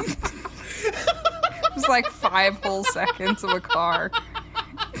 It was like 5 whole seconds of a car.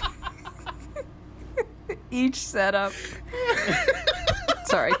 Each setup.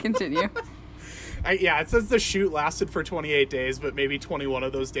 Sorry, continue. Yeah, it says the shoot lasted for 28 days, but maybe 21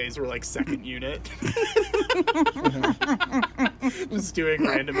 of those days were like second unit. Just doing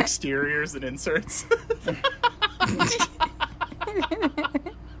random exteriors and inserts.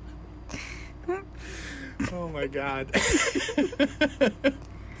 Oh my god.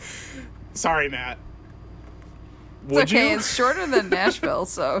 Sorry, Matt. It's Would okay, you? it's shorter than Nashville,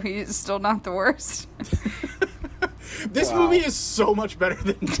 so he's still not the worst. This Wow. movie is so much better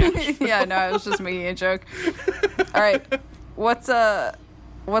than Yeah, no, I was just making a joke. All right, what's the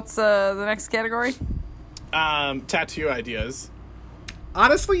next category? tattoo ideas.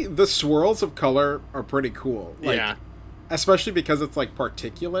 Honestly, the swirls of color are pretty cool. Like, Yeah. Especially because it's like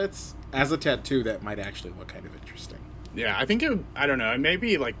particulates. As a tattoo, that might actually look kind of interesting. Yeah, I think I don't know, it may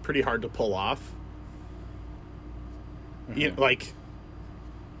be like pretty hard to pull off. You know, like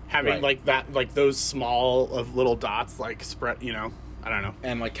having Right. like that, like those small of little dots like spread, you know, I don't know.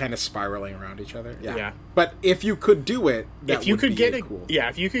 And like kind of spiraling around each other. Yeah. Yeah. But if you could do it, that If you would could be get cool.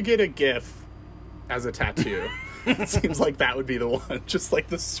 if you could get a GIF as a tattoo, it seems like that would be the one. Just like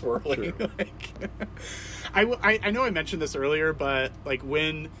the swirling. True. Like, I know I mentioned this earlier, but like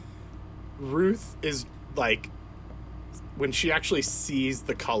when Ruth is like, when she actually sees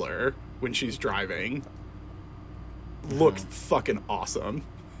the color when she's driving, looked fucking awesome.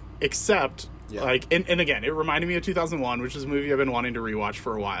 Except, Yeah. like, and again, it reminded me of 2001, which is a movie I've been wanting to rewatch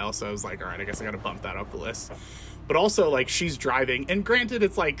for a while, so I was like, all right, I guess I gotta bump that up the list. But also, like, she's driving, and granted,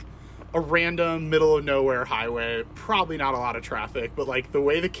 it's like a random middle of nowhere highway, probably not a lot of traffic, but like the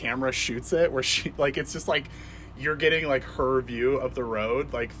way the camera shoots it, where she, like, it's just like you're getting like her view of the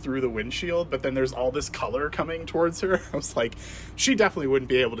road like through the windshield, but then there's all this color coming towards her. I was like, she definitely wouldn't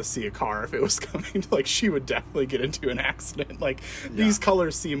be able to see a car if it was coming to, like, she would definitely get into an accident. Like, these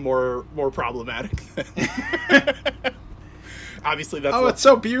colors seem more problematic than obviously that's It's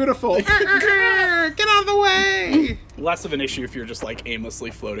so beautiful. Get out of the way. less of an issue if you're just like aimlessly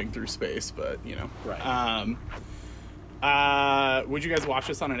floating through space, but you know. Right. Would you guys watch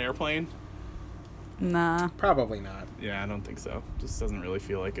this on an airplane? Nah. Probably not. Yeah, I don't think so. Just doesn't really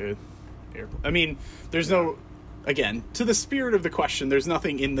feel like a airplane. I mean, there's no, again, to the spirit of the question, there's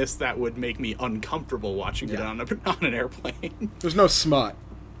nothing in this that would make me uncomfortable watching it Yeah. on an airplane. There's no smut.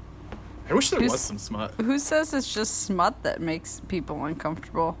 I wish there Who's- was some smut. Who says it's just smut that makes people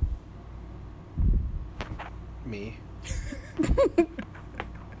uncomfortable? Me.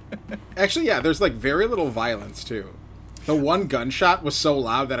 Actually, yeah, there's like very little violence too. The one gunshot was so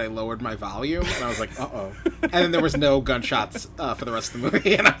loud that I lowered my volume, and I was like, "Uh-oh!" And then there was no gunshots for the rest of the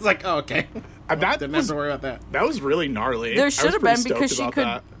movie, and I was like, "Oh, okay." That Didn't was have to worry about that. that was really gnarly. I There was should have pretty been, because stoked she about could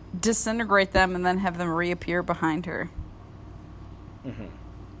that. disintegrate them and then have them reappear behind her. Would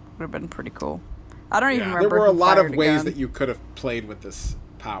have been pretty cool. I don't even Yeah. remember. There were a who lot of fired ways gun. that you could have played with this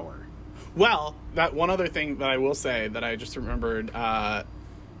power. Well, that one other thing that I will say that I just remembered,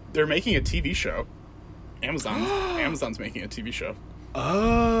 they're making a TV show. Amazon's making a TV show.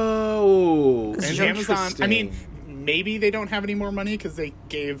 Oh, And Amazon, I mean, maybe they don't have any more money because they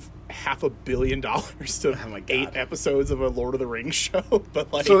gave $500 million to Oh my God. 8 episodes of a Lord of the Rings show.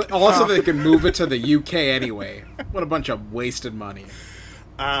 But like, so also they could move it to the UK anyway. What a bunch of wasted money.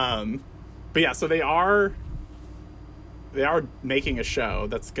 but yeah, so they are making a show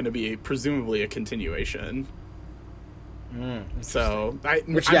that's going to be presumably a continuation. So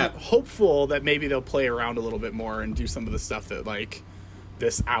I'm hopeful that maybe they'll play around a little bit more and do some of the stuff that like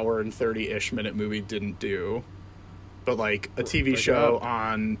this hour and 30-ish minute movie didn't do. But like a TV Break show up.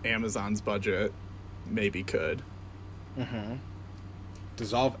 on Amazon's budget maybe could.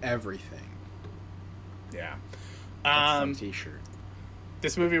 Dissolve everything. Yeah. That's some T-shirt.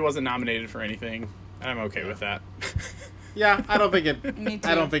 This movie wasn't nominated for anything. I'm okay with that. Yeah, I don't think it. Me too.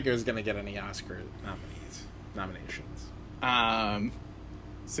 I don't think it was going to get any Oscar nominations.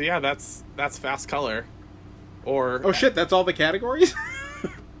 So yeah, that's Fast Color. Or Oh shit, that's all the categories?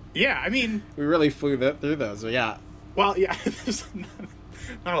 yeah, I mean, We really flew through those. So yeah, well, yeah, there's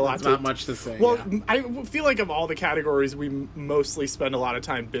not a lot. it's not much to say. Well, yeah. I feel like of all the categories, we mostly spend a lot of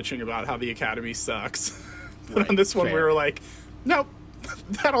time bitching about how the Academy sucks. But Right, on this one, we fair. were like, nope,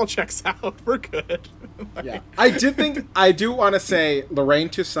 that all checks out. We're good. Like, Yeah, I do want to say Lorraine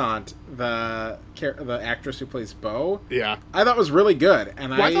Toussaint, the actress who plays Bo, yeah. I thought was really good,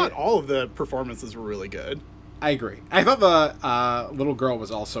 and Well, I thought all of the performances were really good. I agree. I thought the little girl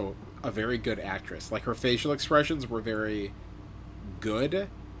was also a very good actress. Like her facial expressions were very good,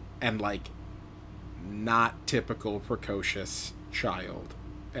 and like not typical precocious child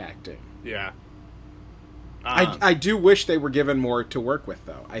acting. Yeah. I do wish they were given more to work with,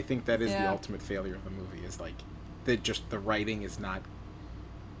 though. I think that is the Yeah. ultimate failure of the movie. Is like the writing is not.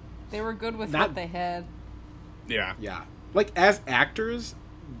 They were good with Not- what they had. Yeah. Yeah, like as actors,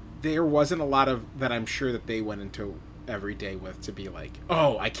 there wasn't a lot of that. I'm sure that they went into every day with to be like,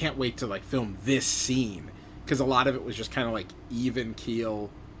 oh, I can't wait to like film this scene, because a lot of it was just kind of like even keel.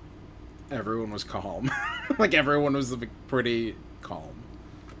 Everyone was calm, like everyone was like, pretty calm.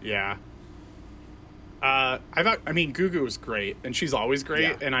 Yeah. I mean, Gugu was great, and she's always great,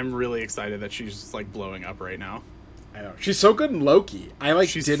 Yeah. and I'm really excited that she's just, like, blowing up right now. I know she's so good in Loki. I like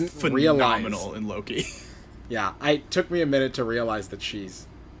She's didn't phenomenal realize. in Loki. Yeah, it took me a minute to realize that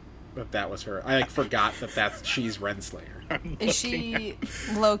that was her. I like forgot that she's Renslayer. I'm Is looking she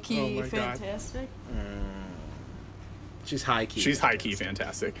low-key Oh my God. fantastic? She's high key. She's high key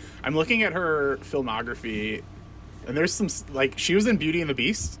fantastic. I'm looking at her filmography, and there's some like she was in Beauty and the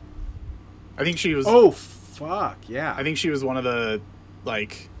Beast. I think she was. Oh fuck yeah! I think she was one of the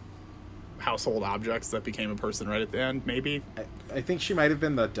like household objects that became a person right at the end. Maybe. I think she might have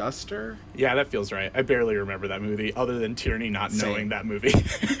been the Duster. Yeah, that feels right. I barely remember that movie, other than Tierney not Same. knowing that movie.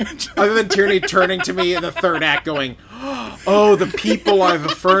 Other than Tierney turning to me in the third act, going, "Oh, the people are the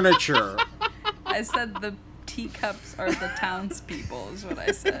furniture." I said the teacups are the townspeople, is what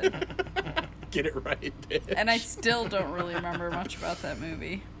I said. Get it right, bitch. And I still don't really remember much about that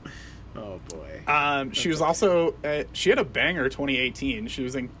movie. Oh boy. She was also she had a banger 2018. She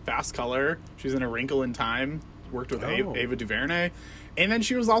was in Fast Color. She was in A Wrinkle in Time. Worked with Oh. Ava DuVernay, and then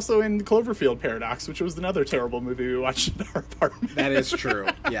she was also in Cloverfield Paradox, which was another terrible movie we watched in our apartment. That is true.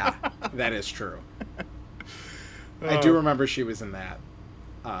 Yeah, that is true. I do remember she was in that,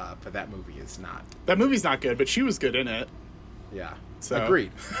 but that movie is not. That movie's not good, but she was good in it. Yeah, So-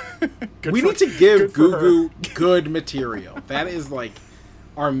 agreed. Good We for- need to give good for her. Gugu good material. That is like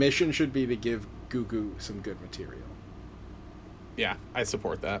our mission should be to give Gugu some good material. Yeah, I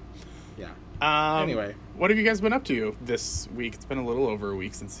support that. Yeah. Anyway, what have you guys been up to this week? It's been a little over a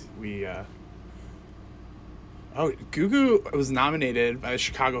week since we. Oh, Gugu was nominated by the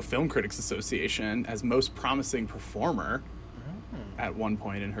Chicago Film Critics Association as Most Promising Performer at one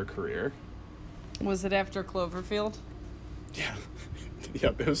point in her career. Was it after Cloverfield? Yeah.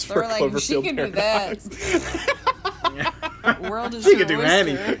 Yep, it was They for were like, she Cloverfield can do Paradox. that. World is She your could do oyster.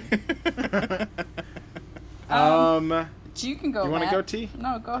 anything. You can go. You wanna Matt. go, T?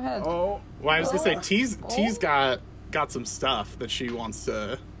 No, go ahead. Oh, Well, I was gonna say T's Oh. got some stuff that she wants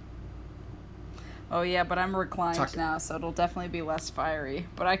to. Oh yeah, but I'm reclined Talk- now, so it'll definitely be less fiery.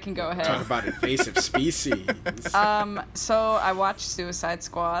 But I can go talk ahead. about invasive species. So I watched Suicide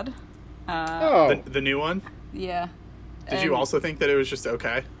Squad. Oh, The new one. Yeah. Did you also think that it was just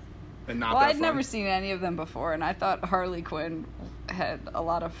okay, and not Well, that I'd fun? never seen any of them before, and I thought Harley Quinn had a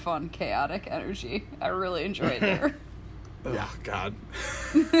lot of fun, chaotic energy. I really enjoyed her. Oh God.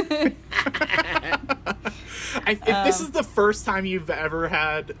 If this is the first time you've ever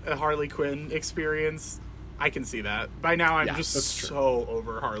had a Harley Quinn experience, I can see that. By now, I'm Yeah, just that's true. so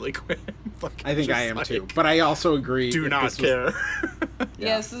over Harley Quinn. Like, I think just I am like, too. But I also agree. Do if not this was- care.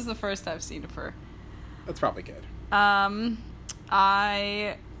 Yeah, this is the first I've seen of her. That's probably good.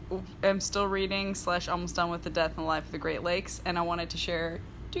 I am still reading / almost done with The Death and Life of the Great Lakes, and I wanted to share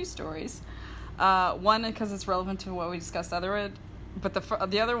 2 stories. One, because it's relevant to what we discussed otherwise, but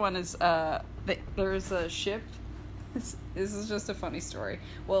the other one is there's a ship. This is just a funny story.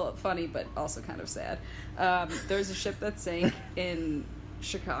 Well, funny, but also kind of sad. There's a ship that sank in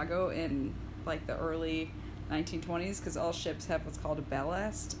Chicago in like the early 1920s, because all ships have what's called a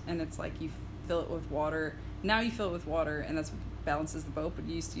ballast, and it's like you fill it with water. Now you fill it with water, and that's what balances the boat, but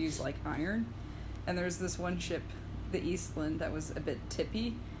you used to use like iron. And there's this one ship, the Eastland, that was a bit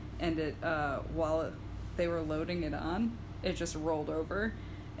tippy, and it while they were loading it on, it just rolled over,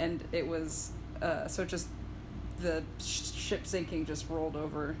 and it was so it just the ship sinking just rolled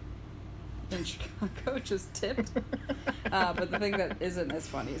over in Chicago just tipped. But the thing that isn't as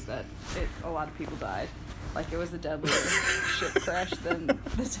funny is that a lot of people died. Like, it was a deadlier ship crash than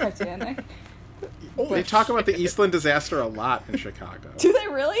the Titanic. They talk about the Eastland disaster a lot in Chicago. Do they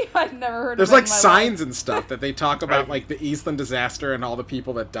really? I've never heard There's of it like in my signs life. and stuff that they talk about, like the Eastland disaster and all the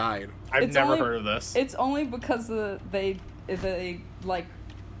people that died. I've It's never only- heard of this. It's only because they like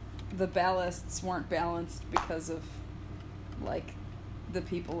the ballasts weren't balanced because of like the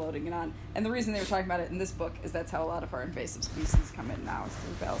people loading it on. And the reason they were talking about it in this book is that's how a lot of our invasive species come in now, is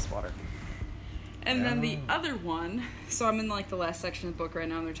through ballast water. And then the other one, so I'm in like the last section of the book right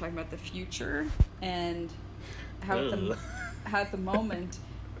now, and they're talking about the future and how at the moment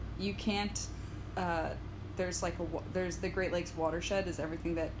you can't. There's there's the Great Lakes watershed is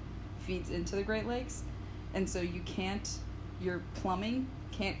everything that feeds into the Great Lakes, and so your plumbing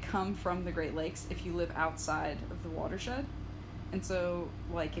can't come from the Great Lakes if you live outside of the watershed, and so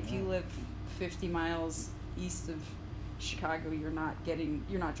like if you live 50 miles east of Chicago, you're not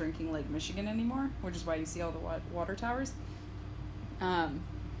drinking Lake Michigan anymore, which is why you see all the water towers.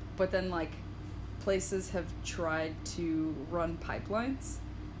 But then like places have tried to run pipelines,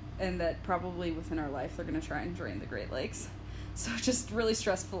 and that probably within our life they're going to try and drain the Great Lakes. So just really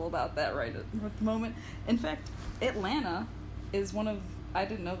stressful about that right at the moment. In fact, Atlanta is I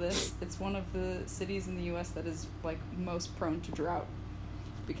didn't know this, it's one of the cities in the U.S. that is like most prone to drought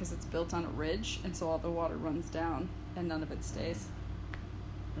because it's built on a ridge, and so all the water runs down and none of it stays.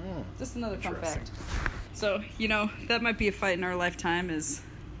 Just another fun fact. So, that might be a fight in our lifetime, is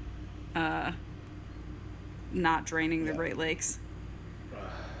not draining the Great Lakes.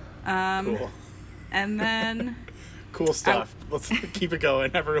 Cool. And then Cool stuff. Let's keep it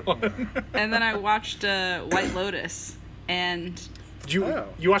going, everyone. and then I watched White Lotus, and Did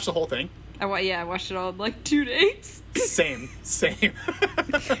you watch the whole thing? I watched it all in like 2 days. Same.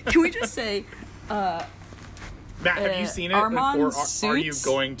 Can we just say, Matt, have you seen it, Armand or are you Suits?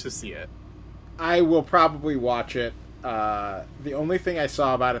 going to see it? I will probably watch it. The only thing I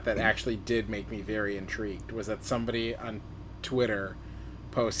saw about it that actually did make me very intrigued was that somebody on Twitter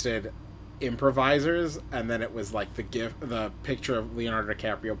posted improvisers, and then it was like the picture of Leonardo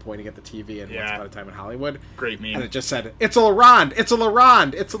DiCaprio pointing at the TV and Once Upon a Time in Hollywood. Great meme. And it just said, "It's a Laurent! It's a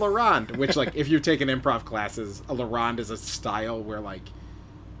Laurent! It's a Laurent!" Which, like, if you've taken improv classes, a Laurent is a style where, like,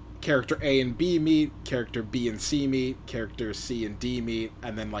 character A and B meet, character B and C meet, character C and D meet,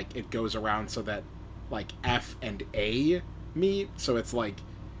 and then, like, it goes around so that, like, F and A meet. So it's, like,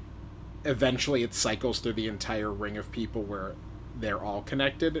 eventually it cycles through the entire ring of people where they're all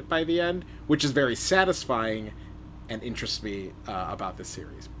connected by the end, which is very satisfying and interests me about this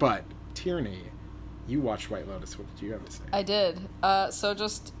series. But, Tierney, you watched White Lotus. What did you have to say? I did. So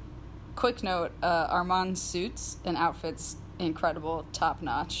just quick note, Armand's suits and outfits, incredible,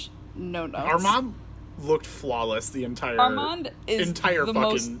 top-notch, no notes. Armand looked flawless the entire Armand is entire the fucking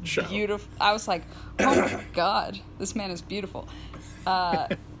most show. beautiful. I was like, oh my god, this man is beautiful.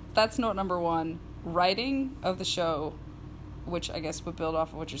 That's note number one. Writing of the show, which I guess would build off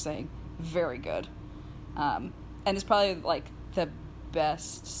of what you're saying, very good. And it's probably like the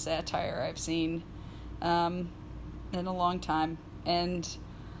best satire I've seen in a long time. And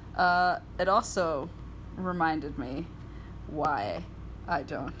it also reminded me why I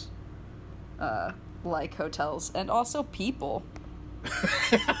don't like hotels and also people.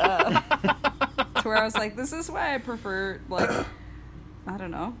 To where I was like, this is why I prefer, like, I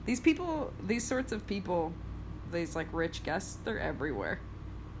don't know, these sorts of people, these like rich guests, they're everywhere.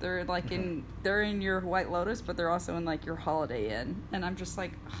 They're like they're in your White Lotus, but they're also in like your Holiday Inn, and I'm just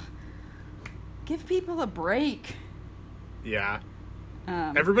like, ugh, give people a break. Yeah.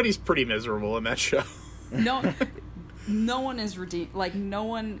 Everybody's pretty miserable in that show. No one is redeemed. Like, no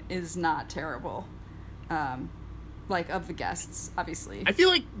one is not terrible. Like, of the guests, obviously. I feel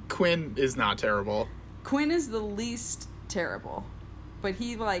like Quinn is not terrible. Quinn is the least terrible. But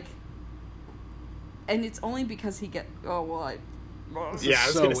he, like... And it's only because he Yeah, I was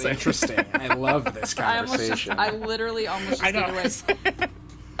so gonna say. interesting. I love this conversation. I literally almost just gave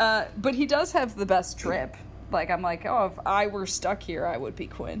away. But he does have the best trip. Like, I'm like, oh, if I were stuck here, I would be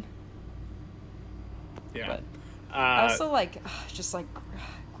Quinn. Yeah. But I also, like, just, like,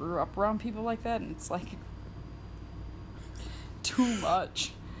 grew up around people like that, and it's, like, too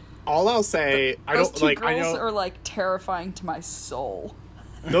much. All I'll say, I Those don't two like. girls I know are, like, terrifying to my soul.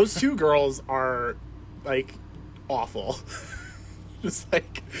 those two girls are like awful. Just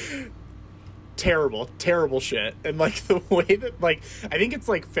like terrible shit. And like the way that, like, I think it's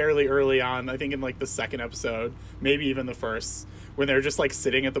like fairly early on, I think in like the second episode, maybe even the first, when they're just like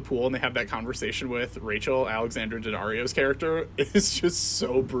sitting at the pool and they have that conversation with Rachel, Alexandra Daddario's character. It's just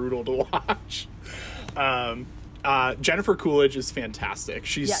so brutal to watch. Jennifer Coolidge is fantastic.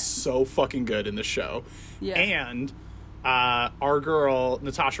 She's so fucking good in the show. Yeah. And our girl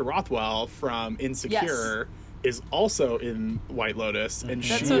Natasha Rothwell from Insecure is also in White Lotus, and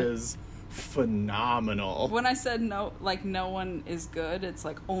she is phenomenal. When I said no one is good, it's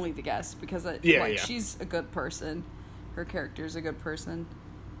like only the guest, because she's a good person. Her character's a good person.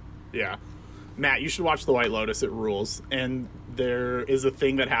 Yeah. Matt, you should watch The White Lotus. It rules. And there is a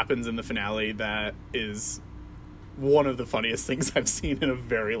thing that happens in the finale that is one of the funniest things I've seen in a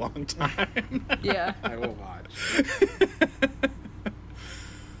very long time. Yeah. I will watch.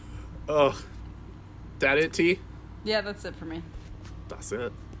 Ugh. That it, T? Yeah, that's it for me. That's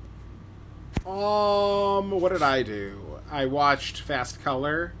it. What did I do? I watched Fast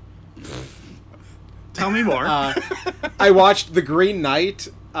Color. Tell me more. I watched The Green Knight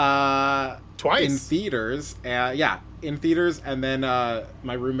twice in theaters. In theaters, and then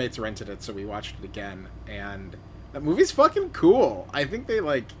my roommates rented it, so we watched it again. And that movie's fucking cool. I think they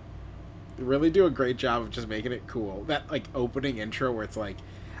like really do a great job of just making it cool. That like opening intro where it's like,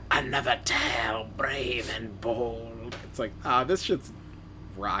 another tale, brave and bold. It's like, this shit's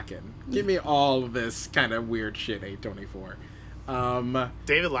rocking. Give me all of this kind of weird shit, A24.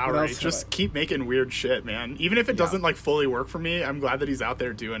 David Lowery, just keep making weird shit, man. Even if it doesn't like fully work for me, I'm glad that he's out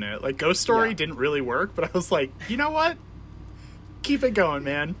there doing it. Like Ghost Story didn't really work, but I was like, you know what? Keep it going,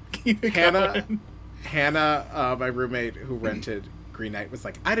 man. Keep it going. Hannah, my roommate who rented Green Knight, was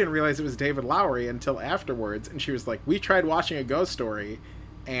like, I didn't realize it was David Lowery until afterwards, and she was like, we tried watching A Ghost Story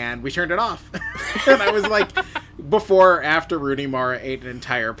and we turned it off. And I was like, before or after Rooney Mara ate an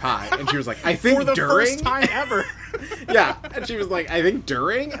entire pie, and she was like, I think for the during first time ever. Yeah, and she was like, I think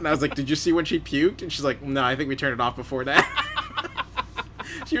during, and I was like, did you see when she puked? And she's like, no, I think we turned it off before that.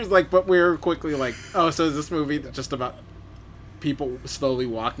 She was like, but we were quickly like, oh, so is this movie just about people slowly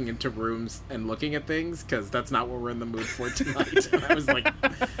walking into rooms and looking at things? Because that's not what we're in the mood for tonight. And I was like,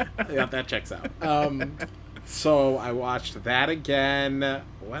 yeah, that checks out. So I watched that again.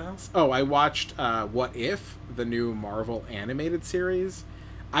 What else? Oh, I watched What If, the new Marvel animated series.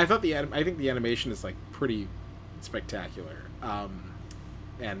 I think the animation is like pretty spectacular.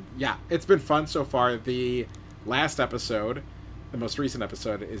 And yeah, it's been fun so far. The last episode, the most recent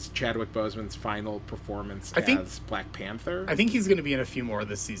episode, is Chadwick Boseman's final performance as Black Panther. I think he's going to be in a few more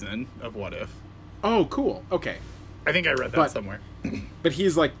this season of What If. Oh, cool. Okay. I think I read that somewhere. But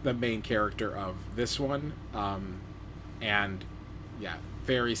he's like the main character of this one. And yeah,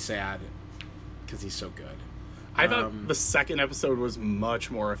 very sad because he's so good. I thought the second episode was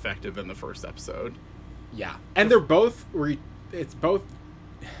much more effective than the first episode. Yeah. And they're both, it's both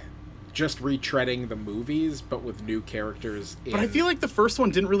just retreading the movies, but with new characters. But I feel like the first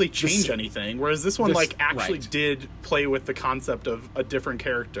one didn't really change anything, whereas this one actually did play with the concept of a different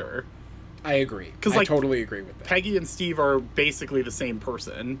character. I agree. I totally agree with that. Peggy and Steve are basically the same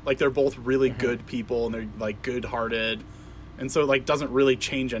person. Like, they're both really good people, and they're, like, good-hearted. And so, like, doesn't really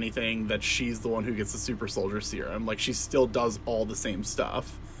change anything that she's the one who gets the super soldier serum. Like, she still does all the same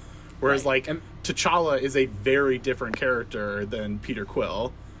stuff. Whereas, T'Challa is a very different character than Peter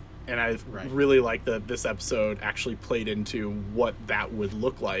Quill. And I really like that this episode actually played into what that would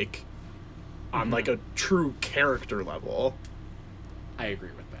look like on, like, a true character level. I agree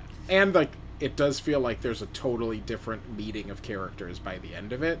with that. And, like, it does feel like there's a totally different meeting of characters by the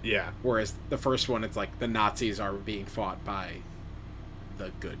end of it. Yeah. Whereas the first one, it's like the Nazis are being fought by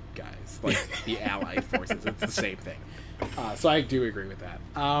the good guys. Like, the Allied forces. It's the same thing. So I do agree with that.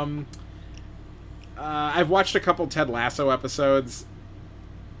 I've watched a couple Ted Lasso episodes,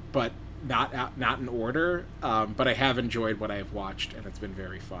 but not in order. But I have enjoyed what I've watched, and it's been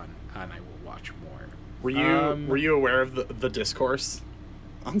very fun, and I will watch more. Were you aware of the discourse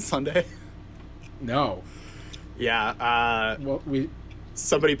on Sunday? No. Yeah. Well,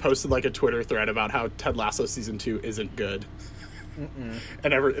 somebody posted like a Twitter thread about how Ted Lasso season 2 isn't good.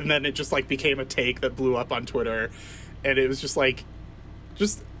 And then it just like became a take that blew up on Twitter, and it was just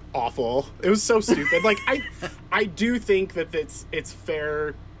awful. It was so stupid. Like I do think that it's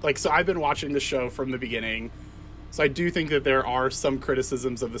fair. Like, so I've been watching the show from the beginning, so I do think that there are some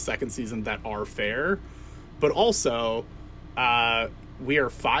criticisms of the second season that are fair, but also we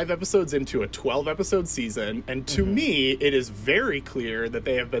are 5 episodes into a 12-episode season, and to me, it is very clear that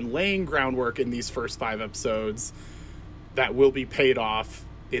they have been laying groundwork in these first 5 episodes that will be paid off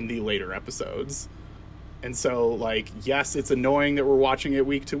in the later episodes. And so, like, yes, it's annoying that we're watching it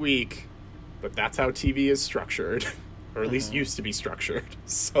week to week, but that's how TV is structured, or at least used to be structured.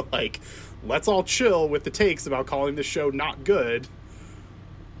 So, like, let's all chill with the takes about calling the show not good.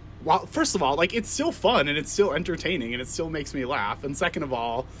 Well, first of all, like, it's still fun and it's still entertaining and it still makes me laugh. And second of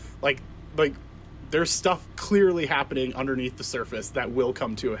all, like there's stuff clearly happening underneath the surface that will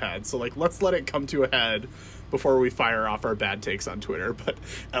come to a head. So, like, let's let it come to a head before we fire off our bad takes on Twitter. But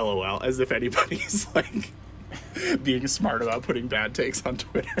LOL, as if anybody's, like, being smart about putting bad takes on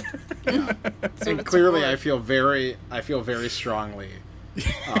Twitter. Yeah. And clearly I feel very strongly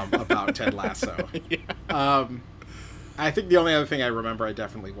about Ted Lasso. Yeah. I think the only other thing I remember I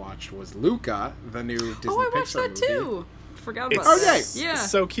definitely watched was Luca, the new Disney Pixar movie. I watched that too. Forgot about It's that. Yeah.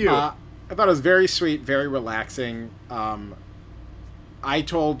 so cute. I thought it was very sweet, very relaxing. I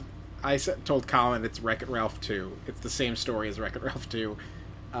told Colin it's Wreck-It Ralph 2. It's the same story as Wreck-It Ralph 2,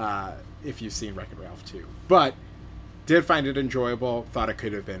 if you've seen Wreck-It Ralph 2. But did find it enjoyable. Thought it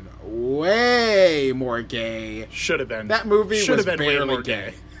could have been way more gay. Should have been. That movie Should was have been way barely more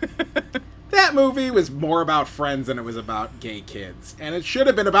gay. That movie was more about friends than it was about gay kids. And it should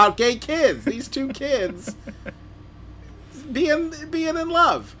have been about gay kids. These two kids being in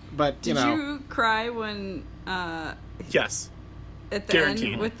love. But, Did you cry when Yes. at the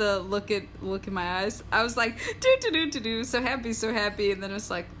Guaranteed. end with the look in my eyes? I was like, do, so happy, and then it's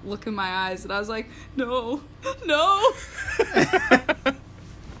like, look in my eyes, and I was like, no.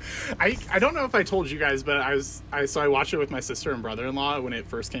 I don't know if I told you guys, but I watched it with my sister and brother-in-law when it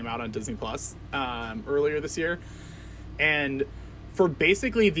first came out on Disney Plus earlier this year, and for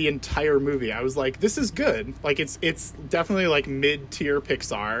basically the entire movie, I was like, this is good. Like, it's definitely like mid-tier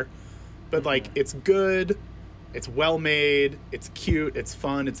Pixar, but like it's good, it's well made, it's cute, it's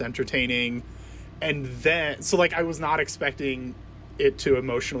fun, it's entertaining, and then so like I was not expecting it to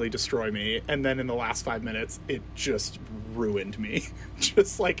emotionally destroy me, and then in the last 5 minutes it just ruined me.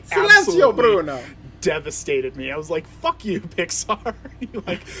 Just like Silencio, absolutely Bruno. devastated me. I was like, fuck you, Pixar. You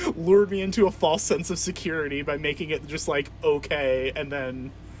like lured me into a false sense of security by making it just like okay, and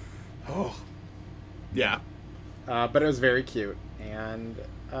then yeah. But it was very cute, and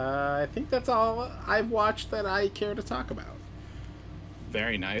I think that's all I've watched that I care to talk about.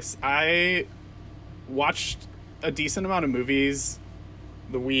 Very nice. I watched a decent amount of movies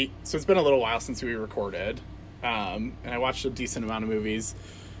the week, so it's been a little while since we recorded, and I watched a decent amount of movies.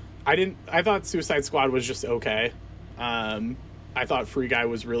 I thought Suicide Squad was just okay. I thought Free Guy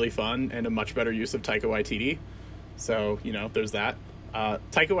was really fun and a much better use of Taika Waititi, so there's that.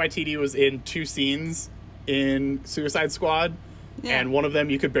 Taika Waititi was in 2 scenes in Suicide Squad, and one of them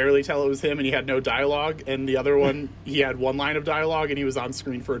you could barely tell it was him and he had no dialogue, and the other one he had 1 line of dialogue and he was on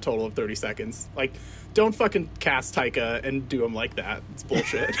screen for a total of 30 seconds. Like, don't fucking cast Taika and do him like that. It's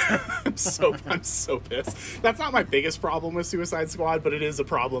bullshit. I'm so pissed. That's not my biggest problem with Suicide Squad, but it is a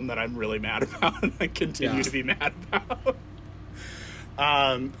problem that I'm really mad about and I continue to be mad about.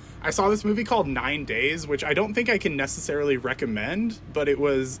 I saw this movie called 9 Days, which I don't think I can necessarily recommend, but it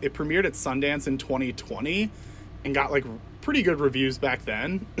premiered at Sundance in 2020 and got like pretty good reviews back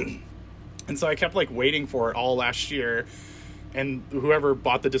then. And so I kept like waiting for it all last year, and whoever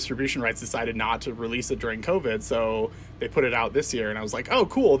bought the distribution rights decided not to release it during COVID, so they put it out this year, and I was like, oh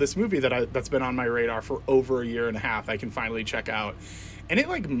cool, this movie that's been on my radar for over a year and a half I can finally check out. And it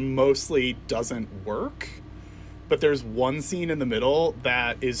like mostly doesn't work, but there's one scene in the middle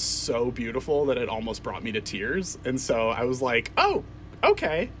that is so beautiful that it almost brought me to tears. And so I was like, oh,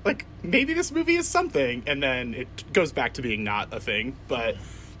 okay, like maybe this movie is something. And then it goes back to being not a thing, but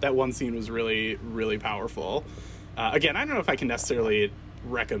that one scene was really, really powerful. Again, I don't know if I can necessarily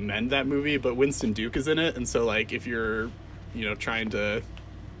recommend that movie, but Winston Duke is in it. And so like if you're, trying to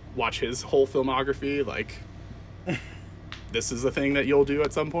watch his whole filmography, like this is a thing that you'll do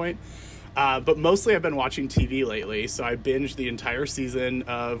at some point. But mostly I've been watching TV lately, so I binged the entire season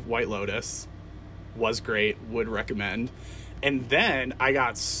of White Lotus. Was great, would recommend. And then I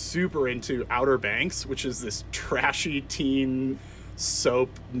got super into Outer Banks, which is this trashy teen soap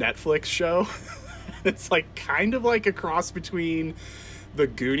Netflix show. It's like kind of like a cross between The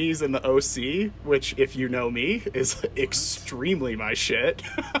Goonies and The OC, which, if you know me, is extremely my shit.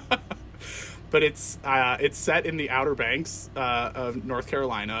 But it's set in the Outer Banks of North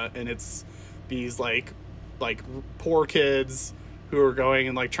Carolina, and it's these like poor kids who are going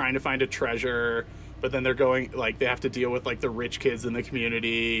and like trying to find a treasure, but then they're going like they have to deal with like the rich kids in the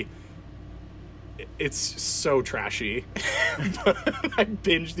community. It's so trashy. But I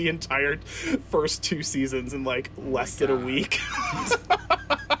binged the entire first 2 seasons in like less than a week.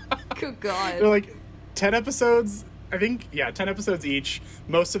 Good God. They're like 10 episodes. I think, 10 episodes each.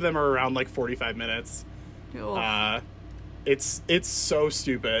 Most of them are around, like, 45 minutes. Oh. It's so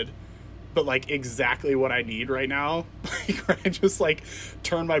stupid. but like exactly what I need right now. Like where I just like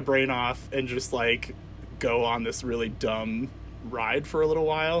turn my brain off and just like go on this really dumb ride for a little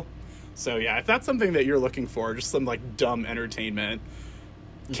while. So yeah, if that's something that you're looking for, just some like dumb entertainment,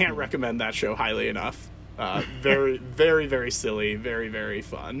 can't recommend that show highly enough. Very, very, very silly, very, very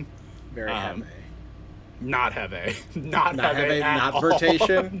fun. Very heavy. Not heavy. Not heavy. Not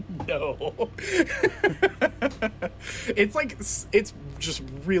flirtation. No. It's like it's just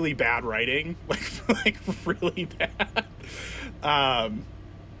really bad writing, like really bad.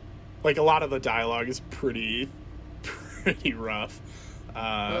 Like a lot of the dialogue is pretty rough.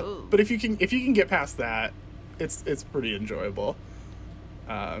 But if you can get past that, it's pretty enjoyable.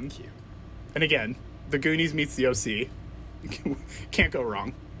 Cute. And again, The Goonies meets the OC. Can't go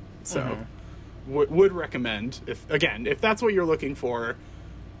wrong. So would recommend if that's what you're looking for.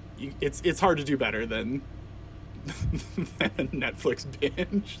 It's hard to do better than a Netflix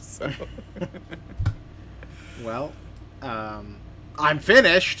binge. So well, I'm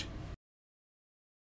finished.